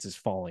defense is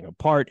falling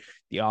apart.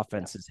 The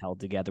offense is held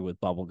together with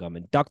bubblegum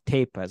and duct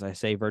tape, as I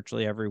say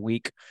virtually every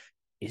week.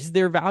 Is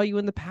there value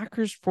in the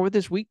Packers for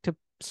this week to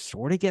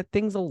sort of get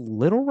things a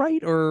little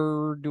right,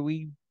 or do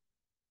we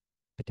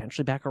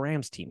potentially back a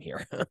Rams team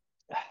here?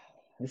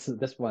 This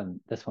one's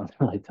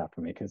really tough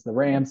for me because the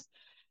Rams,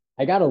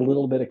 I got a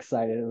little bit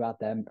excited about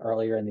them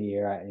earlier in the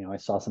year. I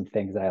saw some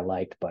things that I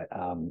liked, but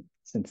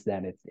since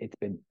then it's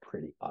been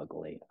pretty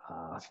ugly.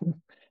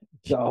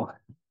 So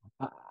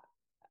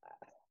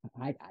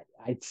I,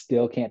 I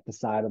still can't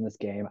decide on this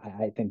game.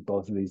 I think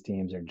both of these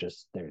teams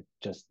they're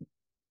just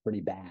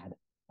pretty bad.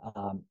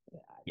 Um,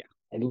 Yeah.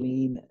 I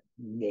lean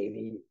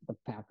maybe the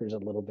Packers a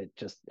little bit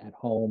just at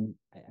home.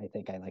 I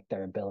think I like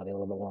their ability a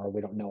little bit more.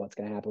 We don't know what's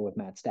going to happen with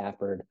Matt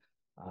Stafford.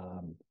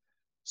 Um,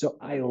 so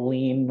I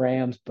lean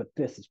Rams, but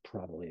this is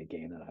probably a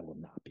game that I will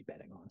not be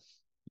betting on.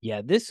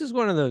 Yeah, this is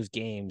one of those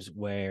games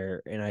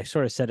where, and I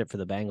sort of said it for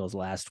the Bengals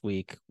last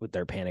week with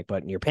their panic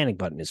button. Your panic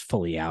button is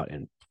fully out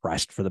and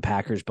pressed for the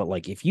Packers. But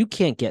like, if you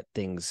can't get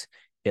things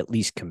at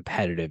least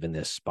competitive in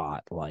this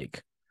spot,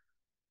 like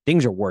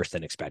things are worse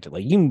than expected.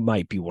 Like you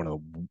might be one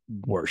of the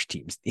worst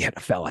teams in the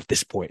NFL at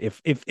this point.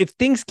 If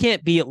things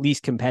can't be at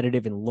least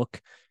competitive and look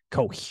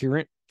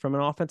coherent from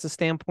an offensive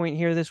standpoint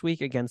here this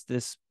week against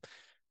this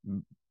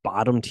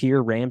bottom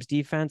tier Rams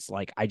defense,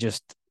 like I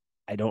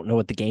don't know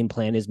what the game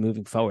plan is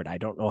moving forward. I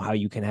don't know how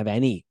you can have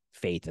any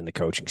faith in the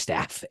coaching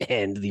staff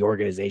and the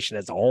organization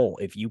as a whole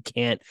if you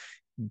can't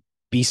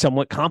be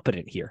somewhat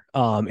competent here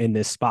in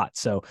this spot.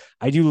 So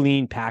I do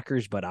lean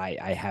Packers, but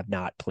I have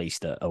not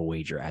placed a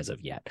wager as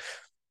of yet.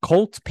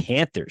 Colts,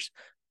 Panthers.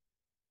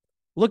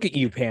 Look at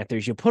you,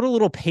 Panthers. You put a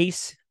little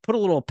pace, put a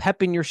little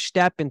pep in your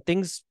step, and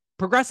things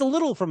progress a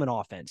little from an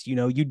offense. You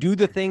do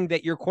the thing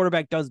that your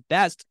quarterback does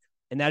best,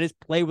 and that is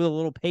play with a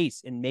little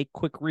pace and make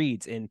quick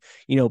reads and,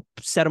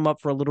 set them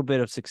up for a little bit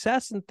of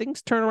success, and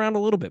things turn around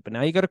a little bit. But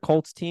now you got a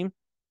Colts team,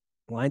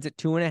 lines at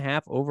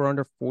 2.5, over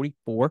under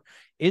 44.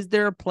 Is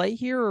there a play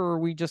here, or are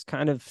we just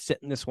kind of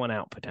sitting this one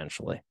out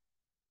potentially?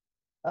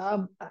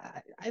 I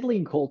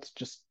lean Colts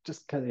just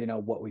because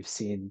what we've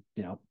seen,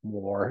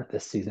 more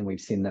this season. We've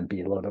seen them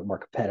be a little bit more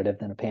competitive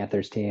than a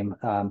Panthers team.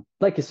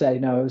 Like you said,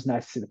 it was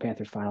nice to see the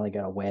Panthers finally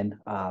get a win.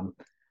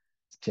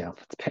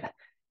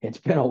 It's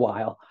been a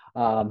while.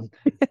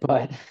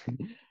 But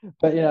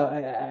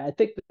I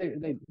think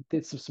they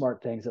did some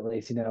smart things at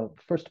least.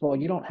 First of all,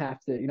 you don't have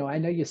to. I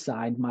know you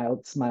signed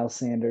Miles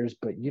Sanders,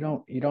 but you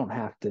don't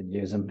have to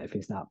use him if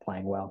he's not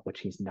playing well, which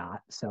he's not.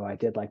 So I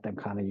did like them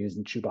kind of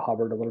using Chuba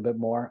Hubbard a little bit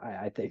more.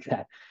 I think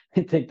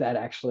that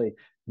actually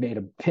made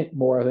a bit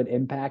more of an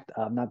impact.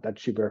 Not that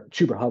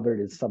Chuba Hubbard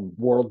is some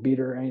world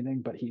beater or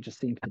anything, but he just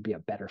seems to be a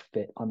better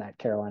fit on that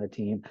Carolina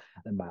team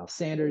than Miles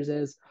Sanders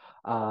is.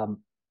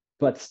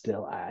 But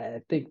still,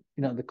 I think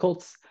the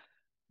Colts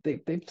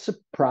they've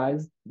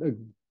surprised.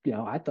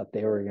 I thought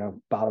they were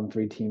bottom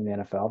three team in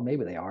the NFL.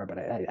 Maybe they are, but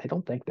I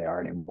don't think they are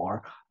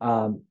anymore.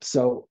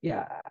 So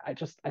yeah, I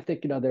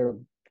think they have a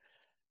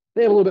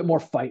little bit more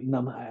fight in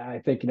them.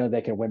 I think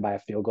they can win by a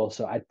field goal.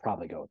 So I'd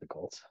probably go with the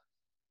Colts.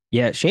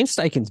 Yeah, Shane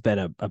Steichen's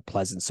been a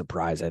pleasant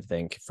surprise, I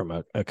think,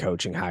 from a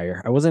coaching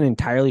hire. I wasn't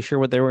entirely sure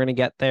what they were going to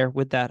get there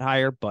with that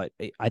hire, but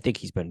I think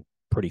he's been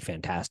pretty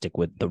fantastic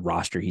with the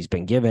roster he's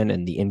been given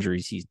and the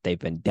injuries they've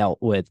been dealt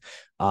with.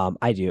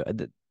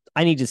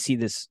 I need to see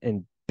this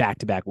in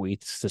back-to-back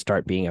weeks to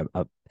start being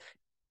a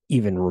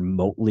even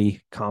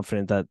remotely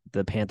confident that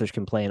the Panthers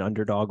can play an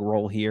underdog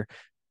role here.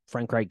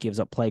 Frank Reich gives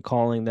up play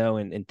calling, though,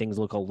 and things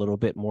look a little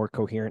bit more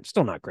coherent.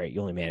 Still not great.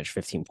 You only managed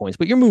 15 points,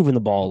 but you're moving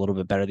the ball a little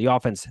bit better. The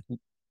offense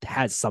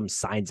has some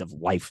signs of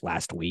life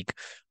last week.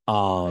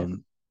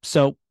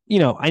 So,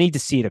 I need to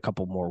see it a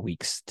couple more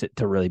weeks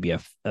to really be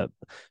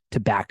to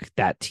back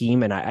that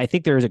team. And I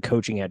think there is a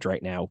coaching edge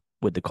right now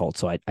with the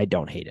Colts, so I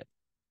don't hate it.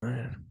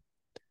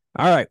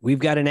 All right, we've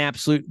got an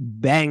absolute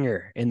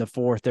banger in the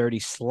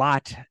 4:30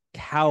 slot.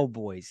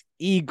 Cowboys,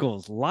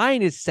 Eagles.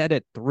 Line is set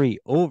at 3,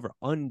 over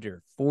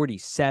under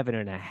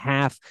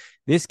 47.5.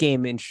 This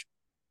game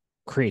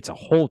creates a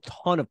whole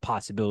ton of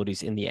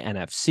possibilities in the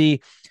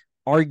NFC.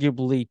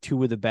 Arguably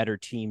two of the better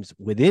teams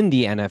within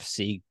the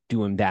NFC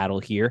doing battle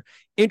here.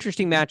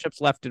 Interesting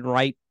matchups left and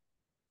right.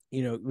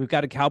 We've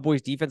got a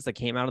Cowboys defense that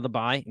came out of the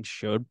bye and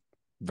showed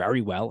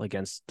very well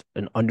against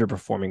an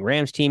underperforming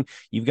Rams team.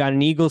 You've got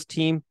an Eagles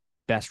team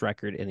best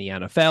record in the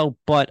NFL,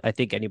 but I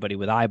think anybody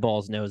with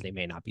eyeballs knows they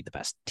may not be the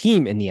best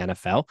team in the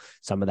NFL.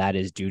 Some of that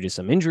is due to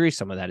some injuries,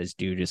 some of that is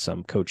due to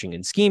some coaching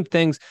and scheme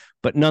things,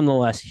 but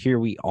nonetheless, here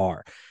we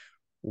are.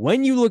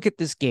 When you look at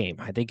this game,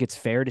 I think it's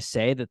fair to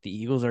say that the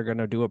Eagles are going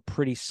to do a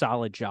pretty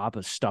solid job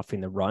of stuffing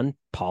the run.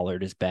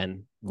 Pollard has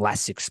been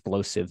less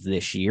explosive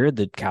this year.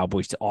 The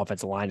Cowboys'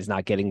 offensive line is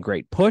not getting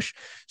great push.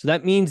 So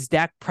that means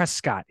Dak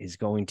Prescott is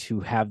going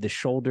to have the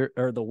shoulder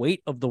or the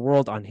weight of the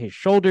world on his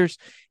shoulders.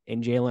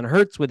 And Jalen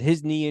Hurts, with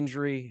his knee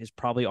injury, is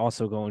probably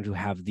also going to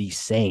have the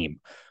same.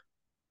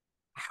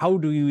 How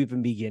do you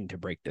even begin to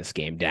break this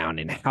game down?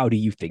 And how do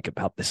you think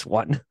about this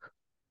one?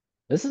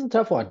 This is a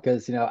tough one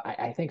because,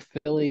 I think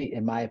Philly,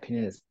 in my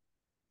opinion, is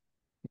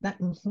not,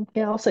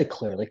 yeah, I'll say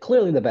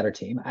clearly the better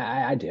team.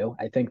 I do.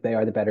 I think they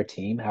are the better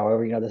team.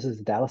 However, this is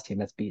the Dallas team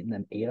that's beaten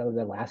them 8 out of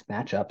their last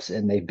matchups,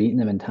 and they've beaten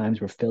them in times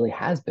where Philly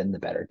has been the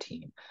better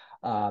team.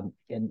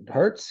 And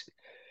Hurts,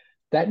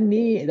 that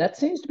knee, that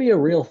seems to be a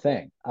real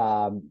thing.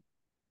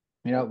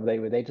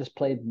 They just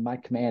played my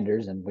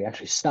Commanders, and we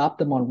actually stopped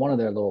them on one of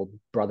their little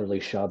brotherly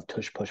shove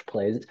tush push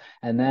plays,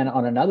 and then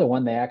on another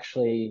one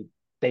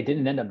they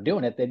didn't end up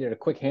doing it. They did a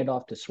quick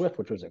handoff to Swift,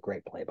 which was a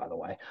great play, by the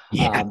way.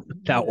 Yeah,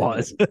 that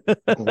was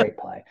great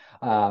play.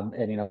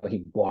 And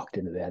he walked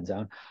into the end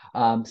zone.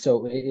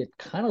 So it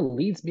kind of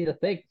leads me to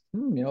think,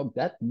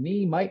 that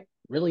knee might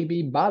really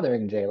be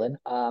bothering Jalen.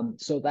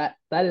 So that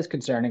is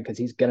concerning because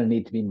he's going to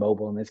need to be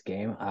mobile in this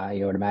game.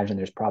 You would imagine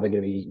there's probably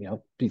going to be,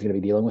 he's going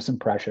to be dealing with some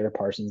pressure.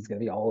 Parsons is going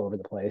to be all over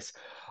the place.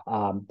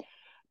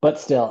 But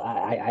still,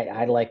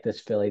 I like this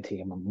Philly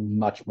team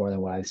much more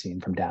than what I've seen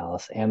from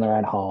Dallas, and they're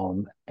at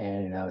home,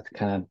 and it's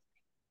kind of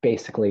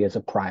basically is a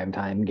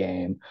primetime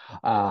game.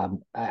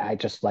 I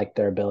just like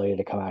their ability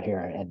to come out here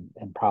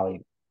and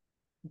probably,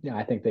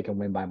 I think they can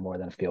win by more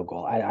than a field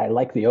goal. I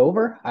like the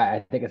over.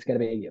 I think it's going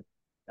to be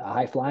a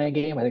high flying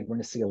game. I think we're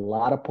going to see a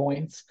lot of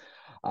points.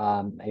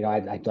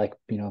 I'd like,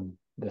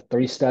 the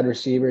 3 stud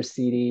receivers,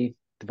 CD,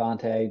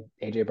 Devontae,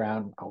 AJ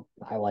Brown.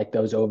 I like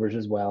those overs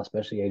as well,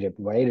 especially AJ.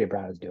 What AJ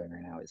Brown is doing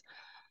right now is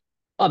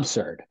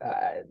absurd.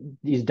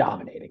 He's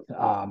dominating.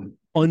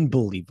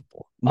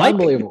 unbelievable.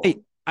 Unbelievable.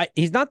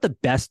 He's not the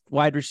best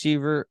wide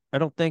receiver, I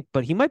don't think,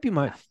 but he might be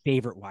my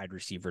favorite wide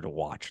receiver to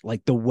watch.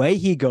 Like the way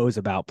he goes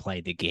about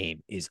playing the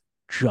game is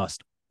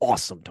just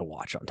awesome to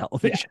watch on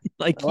television. Yeah.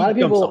 Like a lot of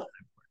people,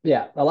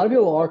 a lot of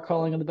people are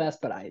calling him the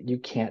best, but you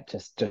can't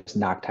just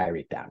knock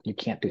Tyreek down. You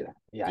can't do that.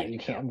 Yeah, you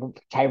can't.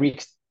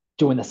 Tyreek's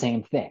doing the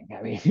same thing.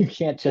 I mean, you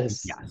can't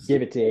just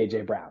give it to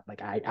AJ Brown.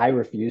 Like I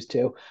refuse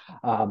to.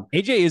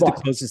 AJ is the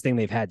closest thing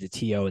they've had to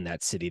T.O. in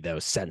that city, though,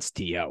 since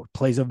T.O.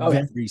 plays a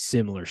very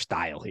similar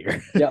style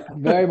here. Yep,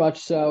 very much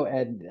so.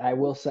 And I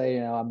will say,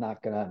 I'm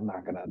not gonna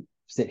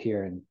sit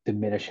here and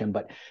diminish him,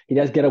 but he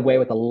does get away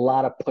with a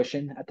lot of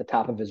pushing at the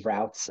top of his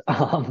routes.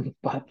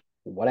 But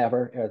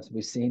whatever, as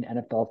we've seen,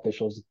 NFL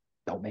officials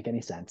don't make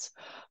any sense.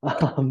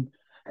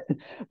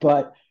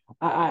 But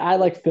I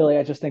like Philly.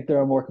 I just think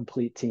they're a more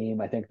complete team.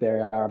 I think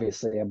they're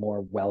obviously a more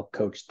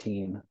well-coached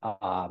team.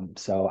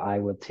 So I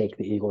would take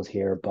the Eagles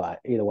here, but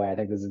either way, I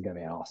think this is going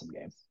to be an awesome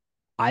game.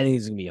 I think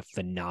it's going to be a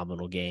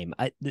phenomenal game.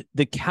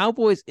 The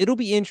Cowboys, it'll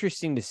be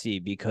interesting to see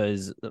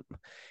because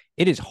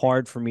it is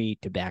hard for me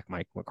to back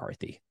Mike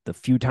McCarthy. The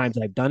few times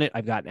I've done it,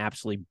 I've gotten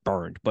absolutely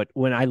burned. But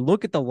when I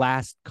look at the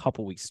last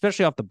couple weeks,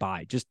 especially off the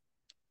bye, just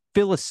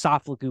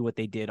philosophically what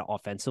they did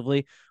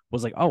offensively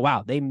was like, oh,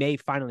 wow, they may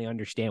finally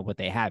understand what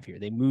they have here.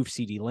 They moved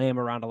CD Lamb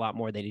around a lot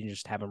more. They didn't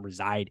just have him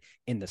reside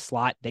in the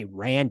slot. They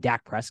ran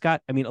Dak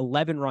Prescott.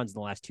 11 runs in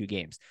the last 2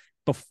 games.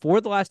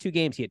 Before the last 2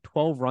 games, he had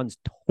 12 runs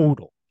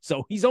total.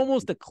 So he's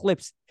almost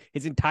eclipsed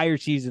his entire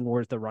season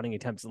worth of running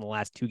attempts in the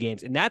last 2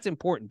 games. And that's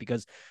important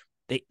because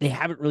they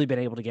haven't really been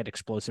able to get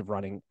explosive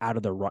running out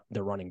of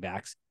the running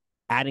backs.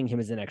 Adding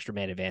him as an extra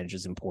man advantage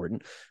is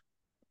important.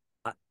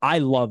 I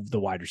love the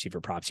wide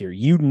receiver props here.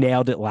 You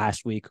nailed it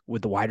last week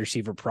with the wide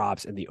receiver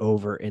props and the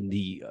over in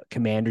the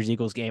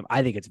Commanders-Eagles game.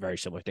 I think it's a very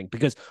similar thing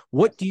because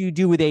what do you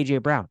do with A.J.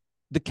 Brown?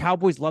 The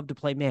Cowboys love to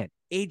play man.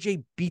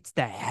 A.J. beats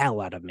the hell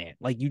out of man.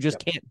 Like you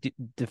just can't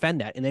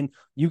defend that. And then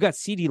you got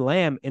CD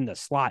Lamb in the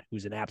slot,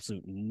 who's an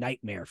absolute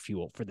nightmare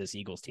fuel for this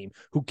Eagles team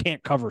who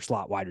can't cover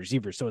slot wide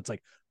receivers. So it's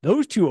like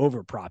those 2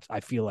 over props,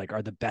 I feel like,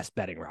 are the best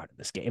betting route in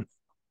this game.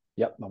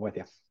 Yep, I'm with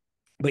you.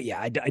 But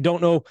yeah, I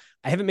don't know.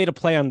 I haven't made a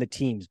play on the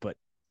teams, but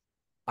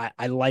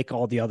I like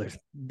all the other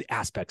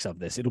aspects of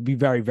this. It'll be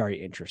very,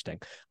 very interesting.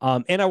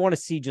 And I want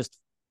to see just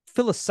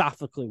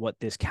philosophically what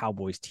this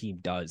Cowboys team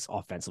does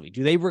offensively.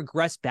 Do they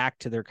regress back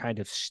to their kind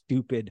of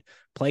stupid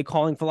play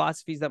calling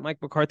philosophies that Mike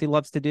McCarthy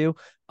loves to do?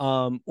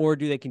 Or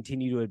do they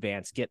continue to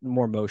advance, get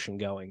more motion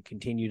going,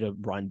 continue to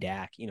run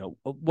Dak?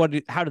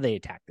 How do they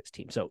attack this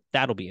team? So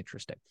that'll be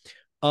interesting.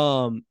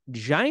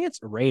 Giants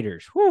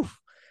Raiders. Whew.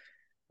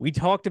 We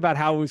talked about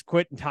how it was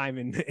quitting time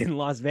in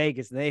Las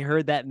Vegas, and they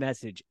heard that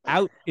message.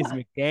 Out is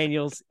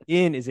McDaniels,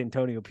 in is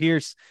Antonio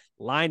Pierce.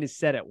 Line is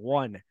set at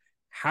 1.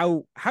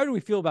 How do we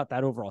feel about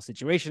that overall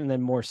situation, and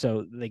then more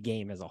so the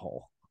game as a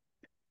whole?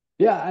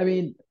 Yeah,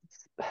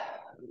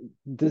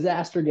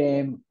 disaster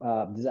game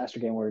we're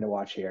going to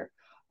watch here.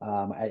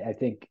 I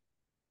think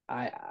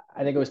I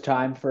think it was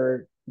time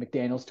for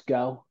McDaniels to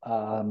go.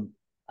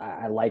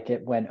 I like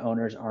it when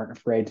owners aren't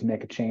afraid to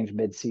make a change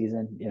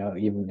mid-season.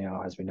 Even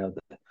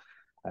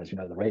as you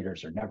know, the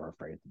Raiders are never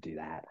afraid to do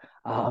that.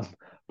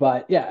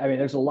 But yeah, I mean,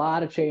 there's a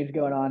lot of change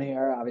going on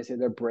here. Obviously,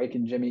 they're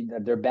benching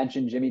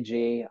Jimmy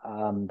G.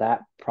 That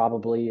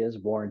probably is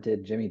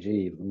warranted. Jimmy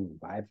G. Ooh,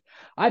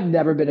 I've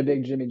never been a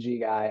big Jimmy G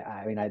guy.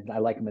 I mean, I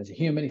like him as a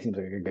human. He seems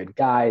like a good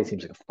guy. He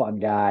seems like a fun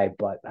guy,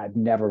 but I've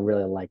never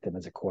really liked him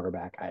as a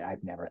quarterback.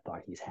 I've never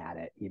thought he's had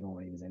it, even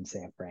when he was in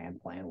San Fran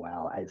playing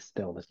well. I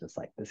still was just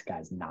like, this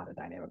guy's not a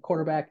dynamic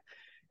quarterback.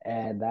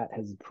 And that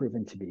has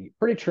proven to be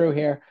pretty true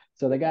here.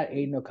 So they got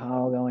Aiden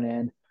O'Connell going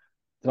in.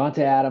 Devontae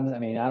Adams, I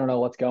mean, I don't know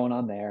what's going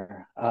on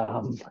there.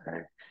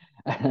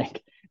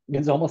 Like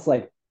it's almost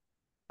like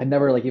I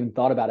never like even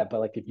thought about it, but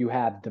like if you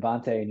have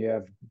Devontae and you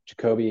have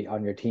Jacoby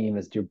on your team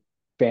as your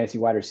fantasy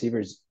wide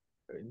receivers,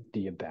 do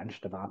you bench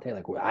Devontae?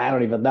 Like I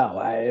don't even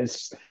know.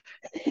 It's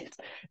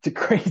a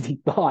crazy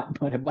thought,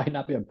 but it might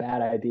not be a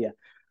bad idea.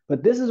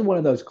 But this is one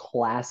of those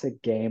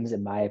classic games,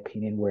 in my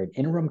opinion, where an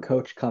interim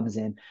coach comes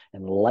in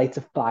and lights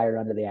a fire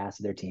under the ass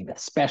of their team,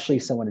 especially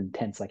someone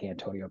intense like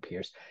Antonio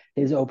Pierce.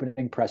 His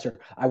opening presser,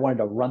 I wanted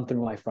to run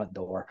through my front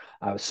door.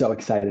 I was so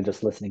excited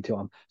just listening to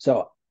him.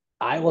 So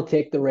I will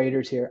take the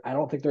Raiders here. I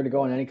don't think they're going to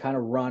go on any kind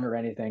of run or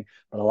anything,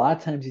 but a lot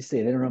of times you see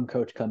an interim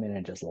coach come in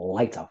and just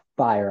lights a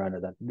fire under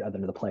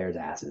the players'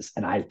 asses,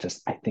 and I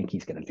think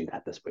he's going to do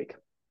that this week.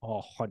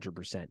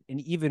 100%.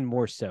 And even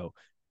more so,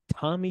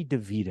 Tommy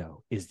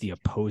DeVito is the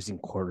opposing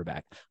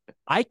quarterback.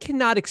 I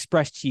cannot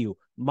express to you,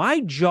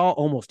 my jaw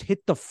almost hit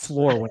the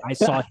floor when I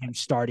saw him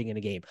starting in a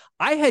game.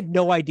 I had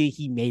no idea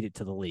he made it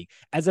to the league.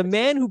 As a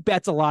man who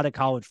bets a lot of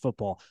college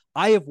football,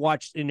 I have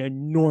watched an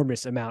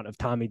enormous amount of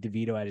Tommy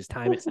DeVito at his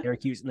time at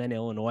Syracuse and then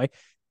Illinois.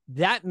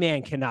 That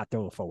man cannot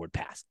throw a forward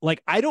pass.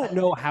 Like, I don't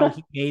know how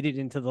he made it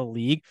into the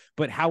league,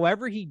 but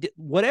however he did,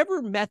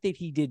 whatever method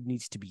he did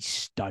needs to be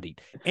studied.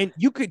 And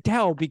you could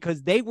tell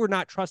because they were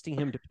not trusting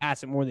him to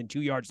pass it more than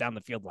 2 yards down the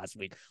field last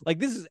week. Like,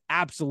 this is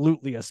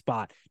absolutely a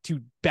spot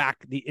to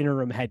back the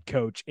interim head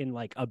coach in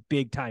like a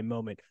big time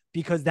moment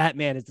because that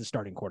man is the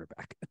starting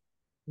quarterback.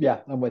 Yeah,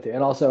 I'm with you.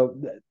 And also,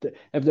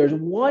 if there's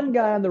one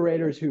guy on the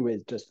Raiders who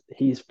is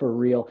he's for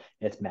real,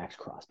 it's Max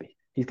Crosby.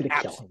 He's going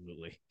to kill him.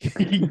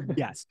 Absolutely.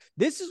 Yes.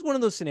 This is one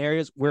of those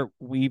scenarios where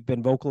we've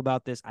been vocal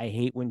about this. I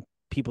hate when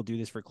people do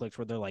this for clicks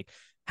where they're like,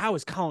 how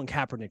is Colin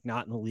Kaepernick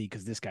not in the league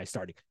because this guy's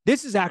starting?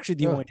 This is actually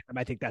the only time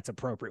I think that's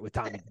appropriate with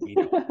Tommy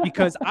DeVito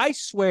because I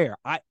swear,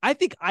 I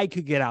think I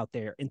could get out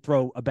there and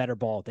throw a better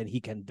ball than he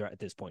can at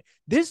this point.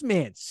 This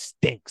man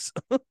stinks.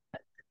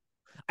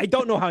 I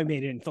don't know how he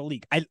made it into the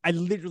league. I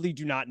literally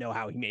do not know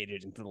how he made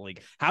it into the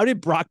league. How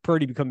did Brock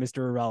Purdy become Mr.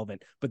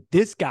 Irrelevant? But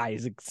this guy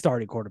is a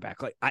starting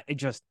quarterback. Like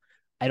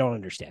I don't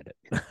understand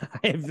it.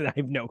 I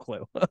have no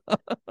clue.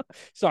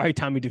 Sorry,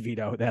 Tommy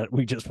DeVito, that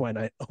we just when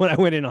I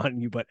went in on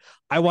you, but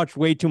I watched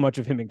way too much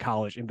of him in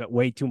college and bet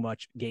way too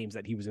much games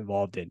that he was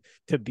involved in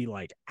to be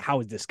like,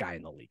 how is this guy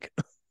in the league?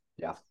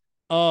 Yeah.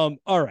 All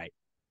right.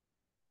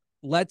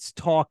 Let's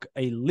talk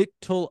a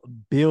little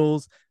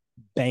Bills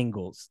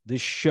Bengals. The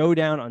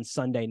showdown on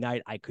Sunday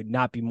night. I could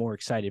not be more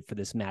excited for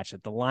this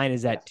matchup. The line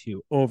is at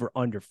 2, over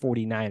under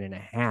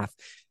 49.5.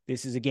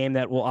 This is a game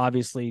that will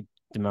obviously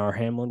Damar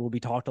Hamlin will be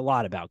talked a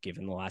lot about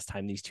given the last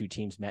time these two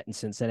teams met in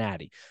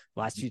Cincinnati.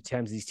 The last 2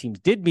 times these teams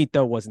did meet,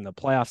 though, was in the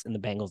playoffs, and the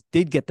Bengals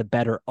did get the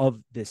better of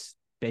this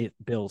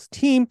Bills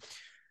team.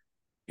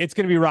 It's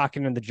going to be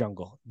rocking in the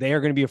jungle. They are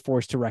going to be a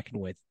force to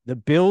reckon with. The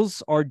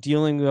Bills are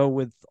dealing, though,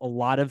 with a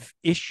lot of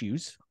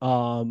issues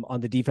on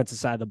the defensive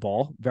side of the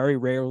ball. Very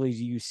rarely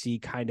do you see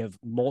kind of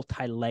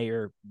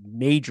multi-layer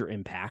major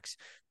impacts.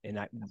 And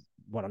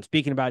what I'm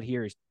speaking about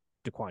here is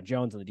Daquan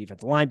Jones on the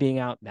defensive line being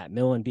out, Matt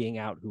Millen being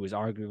out, who is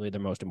arguably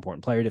their most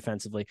important player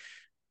defensively,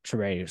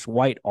 Tre'Davious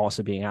White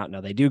also being out.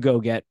 Now, they do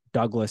go get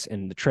Douglas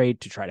in the trade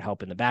to try to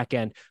help in the back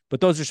end, but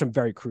those are some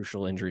very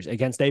crucial injuries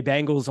against a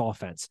Bengals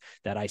offense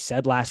that I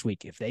said last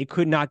week, if they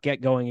could not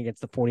get going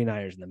against the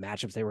 49ers and the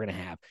matchups they were going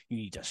to have, you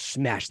need to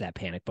smash that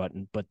panic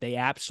button, but they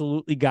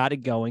absolutely got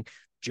it going.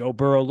 Joe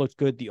Burrow looked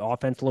good. The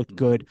offense looked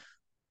good.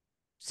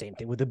 Same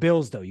thing with the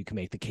Bills, though. You can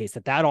make the case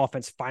that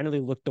offense finally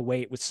looked the way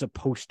it was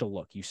supposed to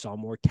look. You saw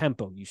more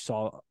tempo. You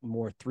saw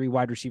more 3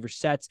 wide receiver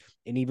sets.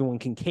 And even when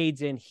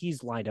Kincaid's in,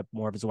 he's lined up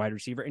more of as a wide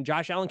receiver. And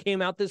Josh Allen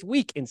came out this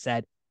week and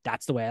said,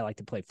 that's the way I like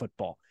to play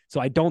football.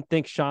 So I don't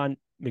think Sean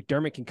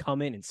McDermott can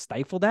come in and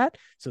stifle that.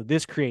 So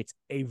this creates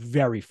a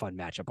very fun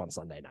matchup on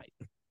Sunday night.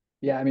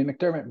 Yeah, I mean,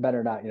 McDermott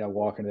better not,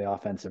 walk into the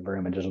offensive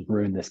room and just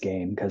ruin this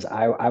game because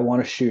I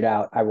want to shoot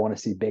out. I want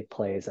to see big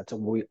plays. That's what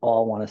we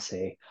all want to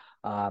see.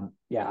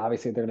 Yeah,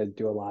 obviously they're going to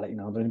do a lot of, there's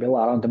going to be a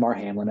lot on Damar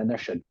Hamlin, and there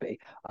should be.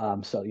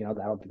 So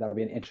that'll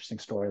be an interesting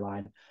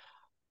storyline.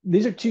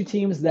 These are 2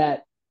 teams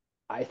that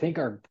I think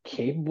are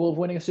capable of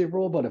winning a Super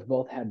Bowl, but have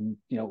both had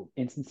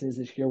instances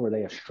this year where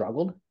they have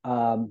struggled.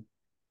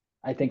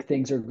 I think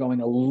things are going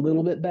a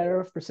little bit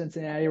better for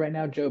Cincinnati right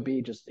now. Joe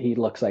B he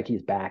looks like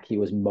he's back. He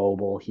was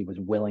mobile. He was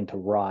willing to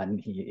run.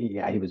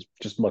 He was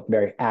just looked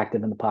very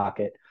active in the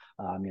pocket.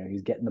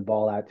 He's getting the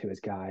ball out to his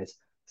guys.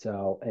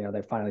 So,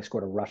 they finally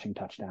scored a rushing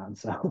touchdown.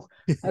 So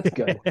that's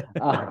good.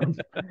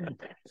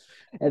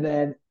 And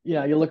then,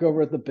 you look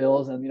over at the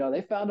Bills and,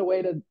 they found a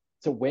way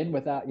to win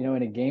without,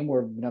 in a game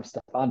where,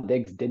 Stephon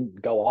Diggs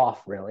didn't go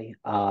off really.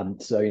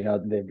 So,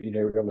 they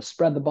were able to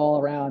spread the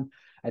ball around.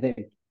 I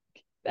think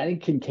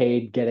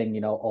Kincaid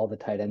getting, all the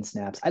tight end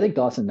snaps. I think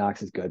Dawson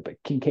Knox is good, but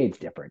Kincaid's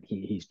different.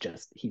 He's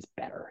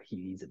better.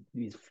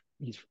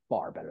 He's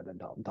far better than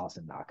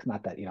Dawson Knox.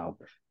 Not that,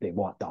 they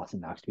want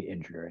Dawson Knox to be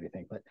injured or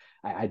anything, but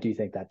I do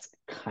think that's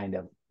kind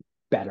of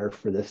better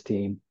for this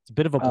team. It's a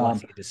bit of a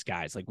blessing in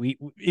disguise. Like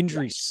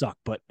injuries suck,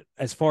 but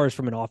as far as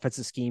from an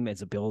offensive scheme,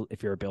 if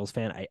you're a Bills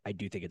fan, I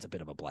do think it's a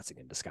bit of a blessing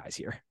in disguise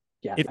here.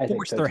 Yeah, it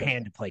forced their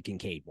hand to play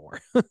Kincaid more.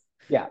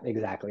 Yeah,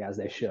 exactly, as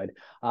they should.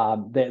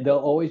 They'll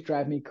always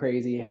drive me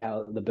crazy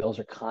how the Bills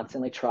are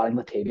constantly trotting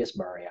Latavius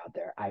Murray out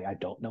there. I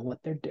don't know what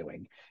they're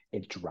doing.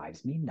 It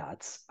drives me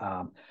nuts.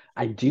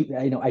 I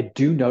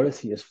do notice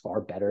he is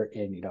far better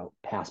in,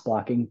 pass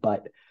blocking,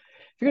 but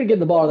if you're going to give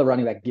the ball to the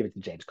running back, give it to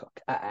James Cook.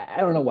 I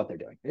don't know what they're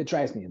doing. It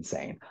drives me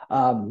insane.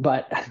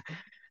 But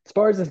as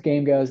far as this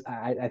game goes,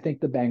 I think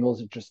the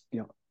Bengals are just,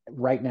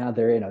 right now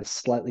they're in a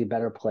slightly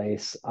better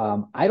place.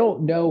 I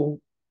don't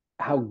know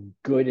how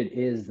good it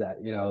is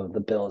that, the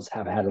Bills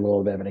have had a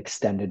little bit of an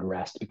extended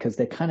rest because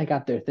they kind of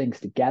got their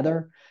things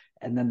together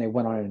and then they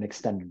went on an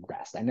extended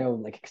rest. I know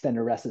like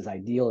extended rest is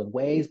ideal in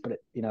ways, but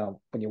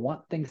when you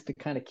want things to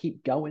kind of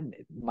keep going,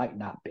 it might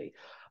not be.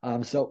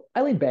 So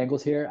I lean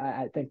Bengals here.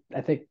 I think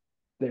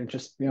they're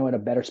just, in a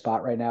better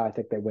spot right now. I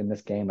think they win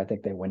this game. I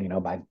think they win,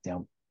 by,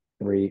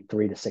 3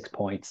 to 6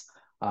 points.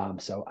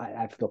 So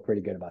I feel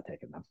pretty good about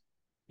taking them.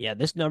 Yeah,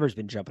 this number's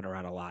been jumping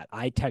around a lot.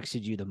 I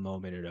texted you the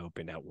moment it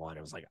opened at 1.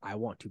 I was like, I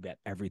want to bet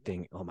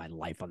everything on my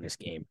life on this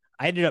game.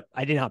 I did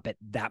not bet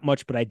that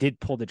much, but I did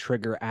pull the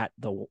trigger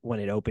when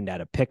it opened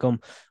at a pick 'em.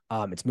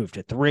 It's moved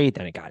to 3,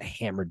 then it got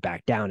hammered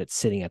back down. It's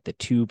sitting at the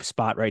 2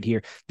 spot right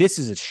here. This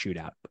is a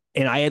shootout.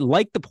 And I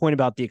like the point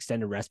about the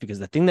extended rest because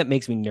the thing that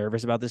makes me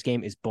nervous about this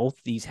game is both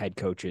these head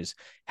coaches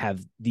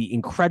have the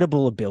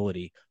incredible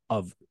ability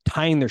of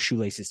tying their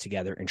shoelaces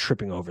together and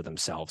tripping over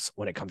themselves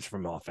when it comes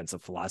from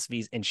offensive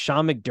philosophies. And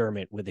Sean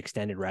McDermott with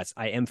extended rest,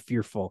 I am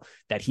fearful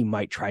that he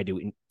might try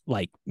to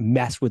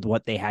mess with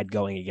what they had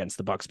going against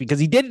the Bucs because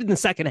he did it in the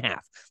second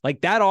half.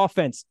 Like that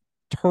offense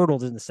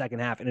turtled in the second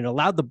half and it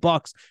allowed the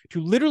Bucs to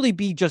literally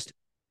be just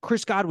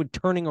Chris Godwin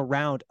turning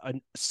around a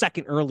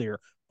second earlier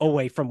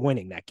away from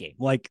winning that game.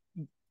 Like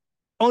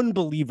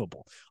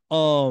unbelievable.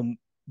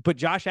 But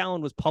Josh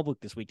Allen was public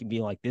this week and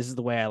being like, this is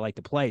the way I like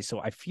to play. So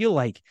I feel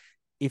like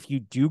if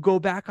you do go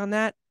back on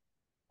that,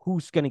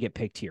 who's going to get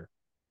picked here?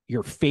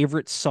 Your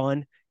favorite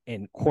son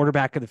and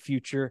quarterback of the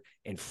future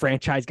and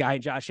franchise guy,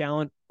 Josh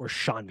Allen, or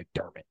Sean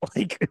McDermott?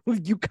 Like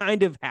you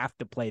kind of have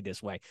to play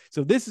this way.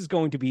 So this is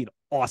going to be an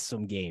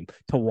awesome game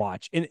to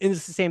watch. And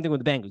it's the same thing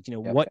with the Bengals.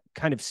 What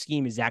kind of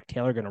scheme is Zach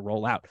Taylor going to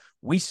roll out?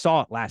 We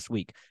saw it last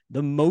week.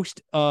 The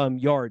most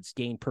yards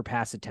gained per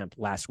pass attempt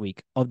last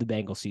week of the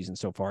Bengals season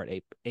so far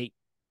at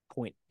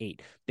 8.8.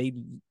 They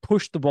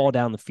pushed the ball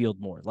down the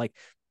field more. Like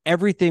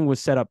everything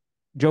was set up.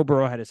 Joe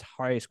Burrow had his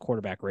highest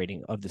quarterback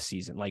rating of the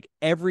season. Like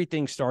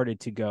everything started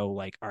to go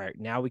like, all right,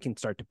 now we can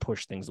start to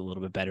push things a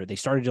little bit better. They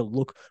started to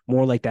look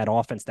more like that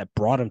offense that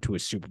brought them to a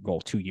Super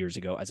Bowl 2 years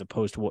ago, as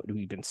opposed to what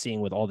we've been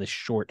seeing with all this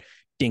short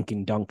dink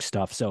and dunk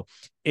stuff. So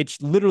it's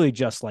literally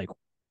just like,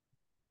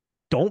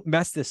 don't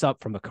mess this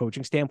up from a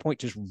coaching standpoint.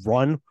 Just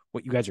run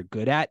what you guys are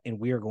good at. And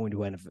we are going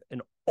to have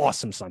an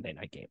awesome Sunday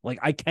night game. Like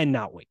I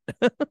cannot wait.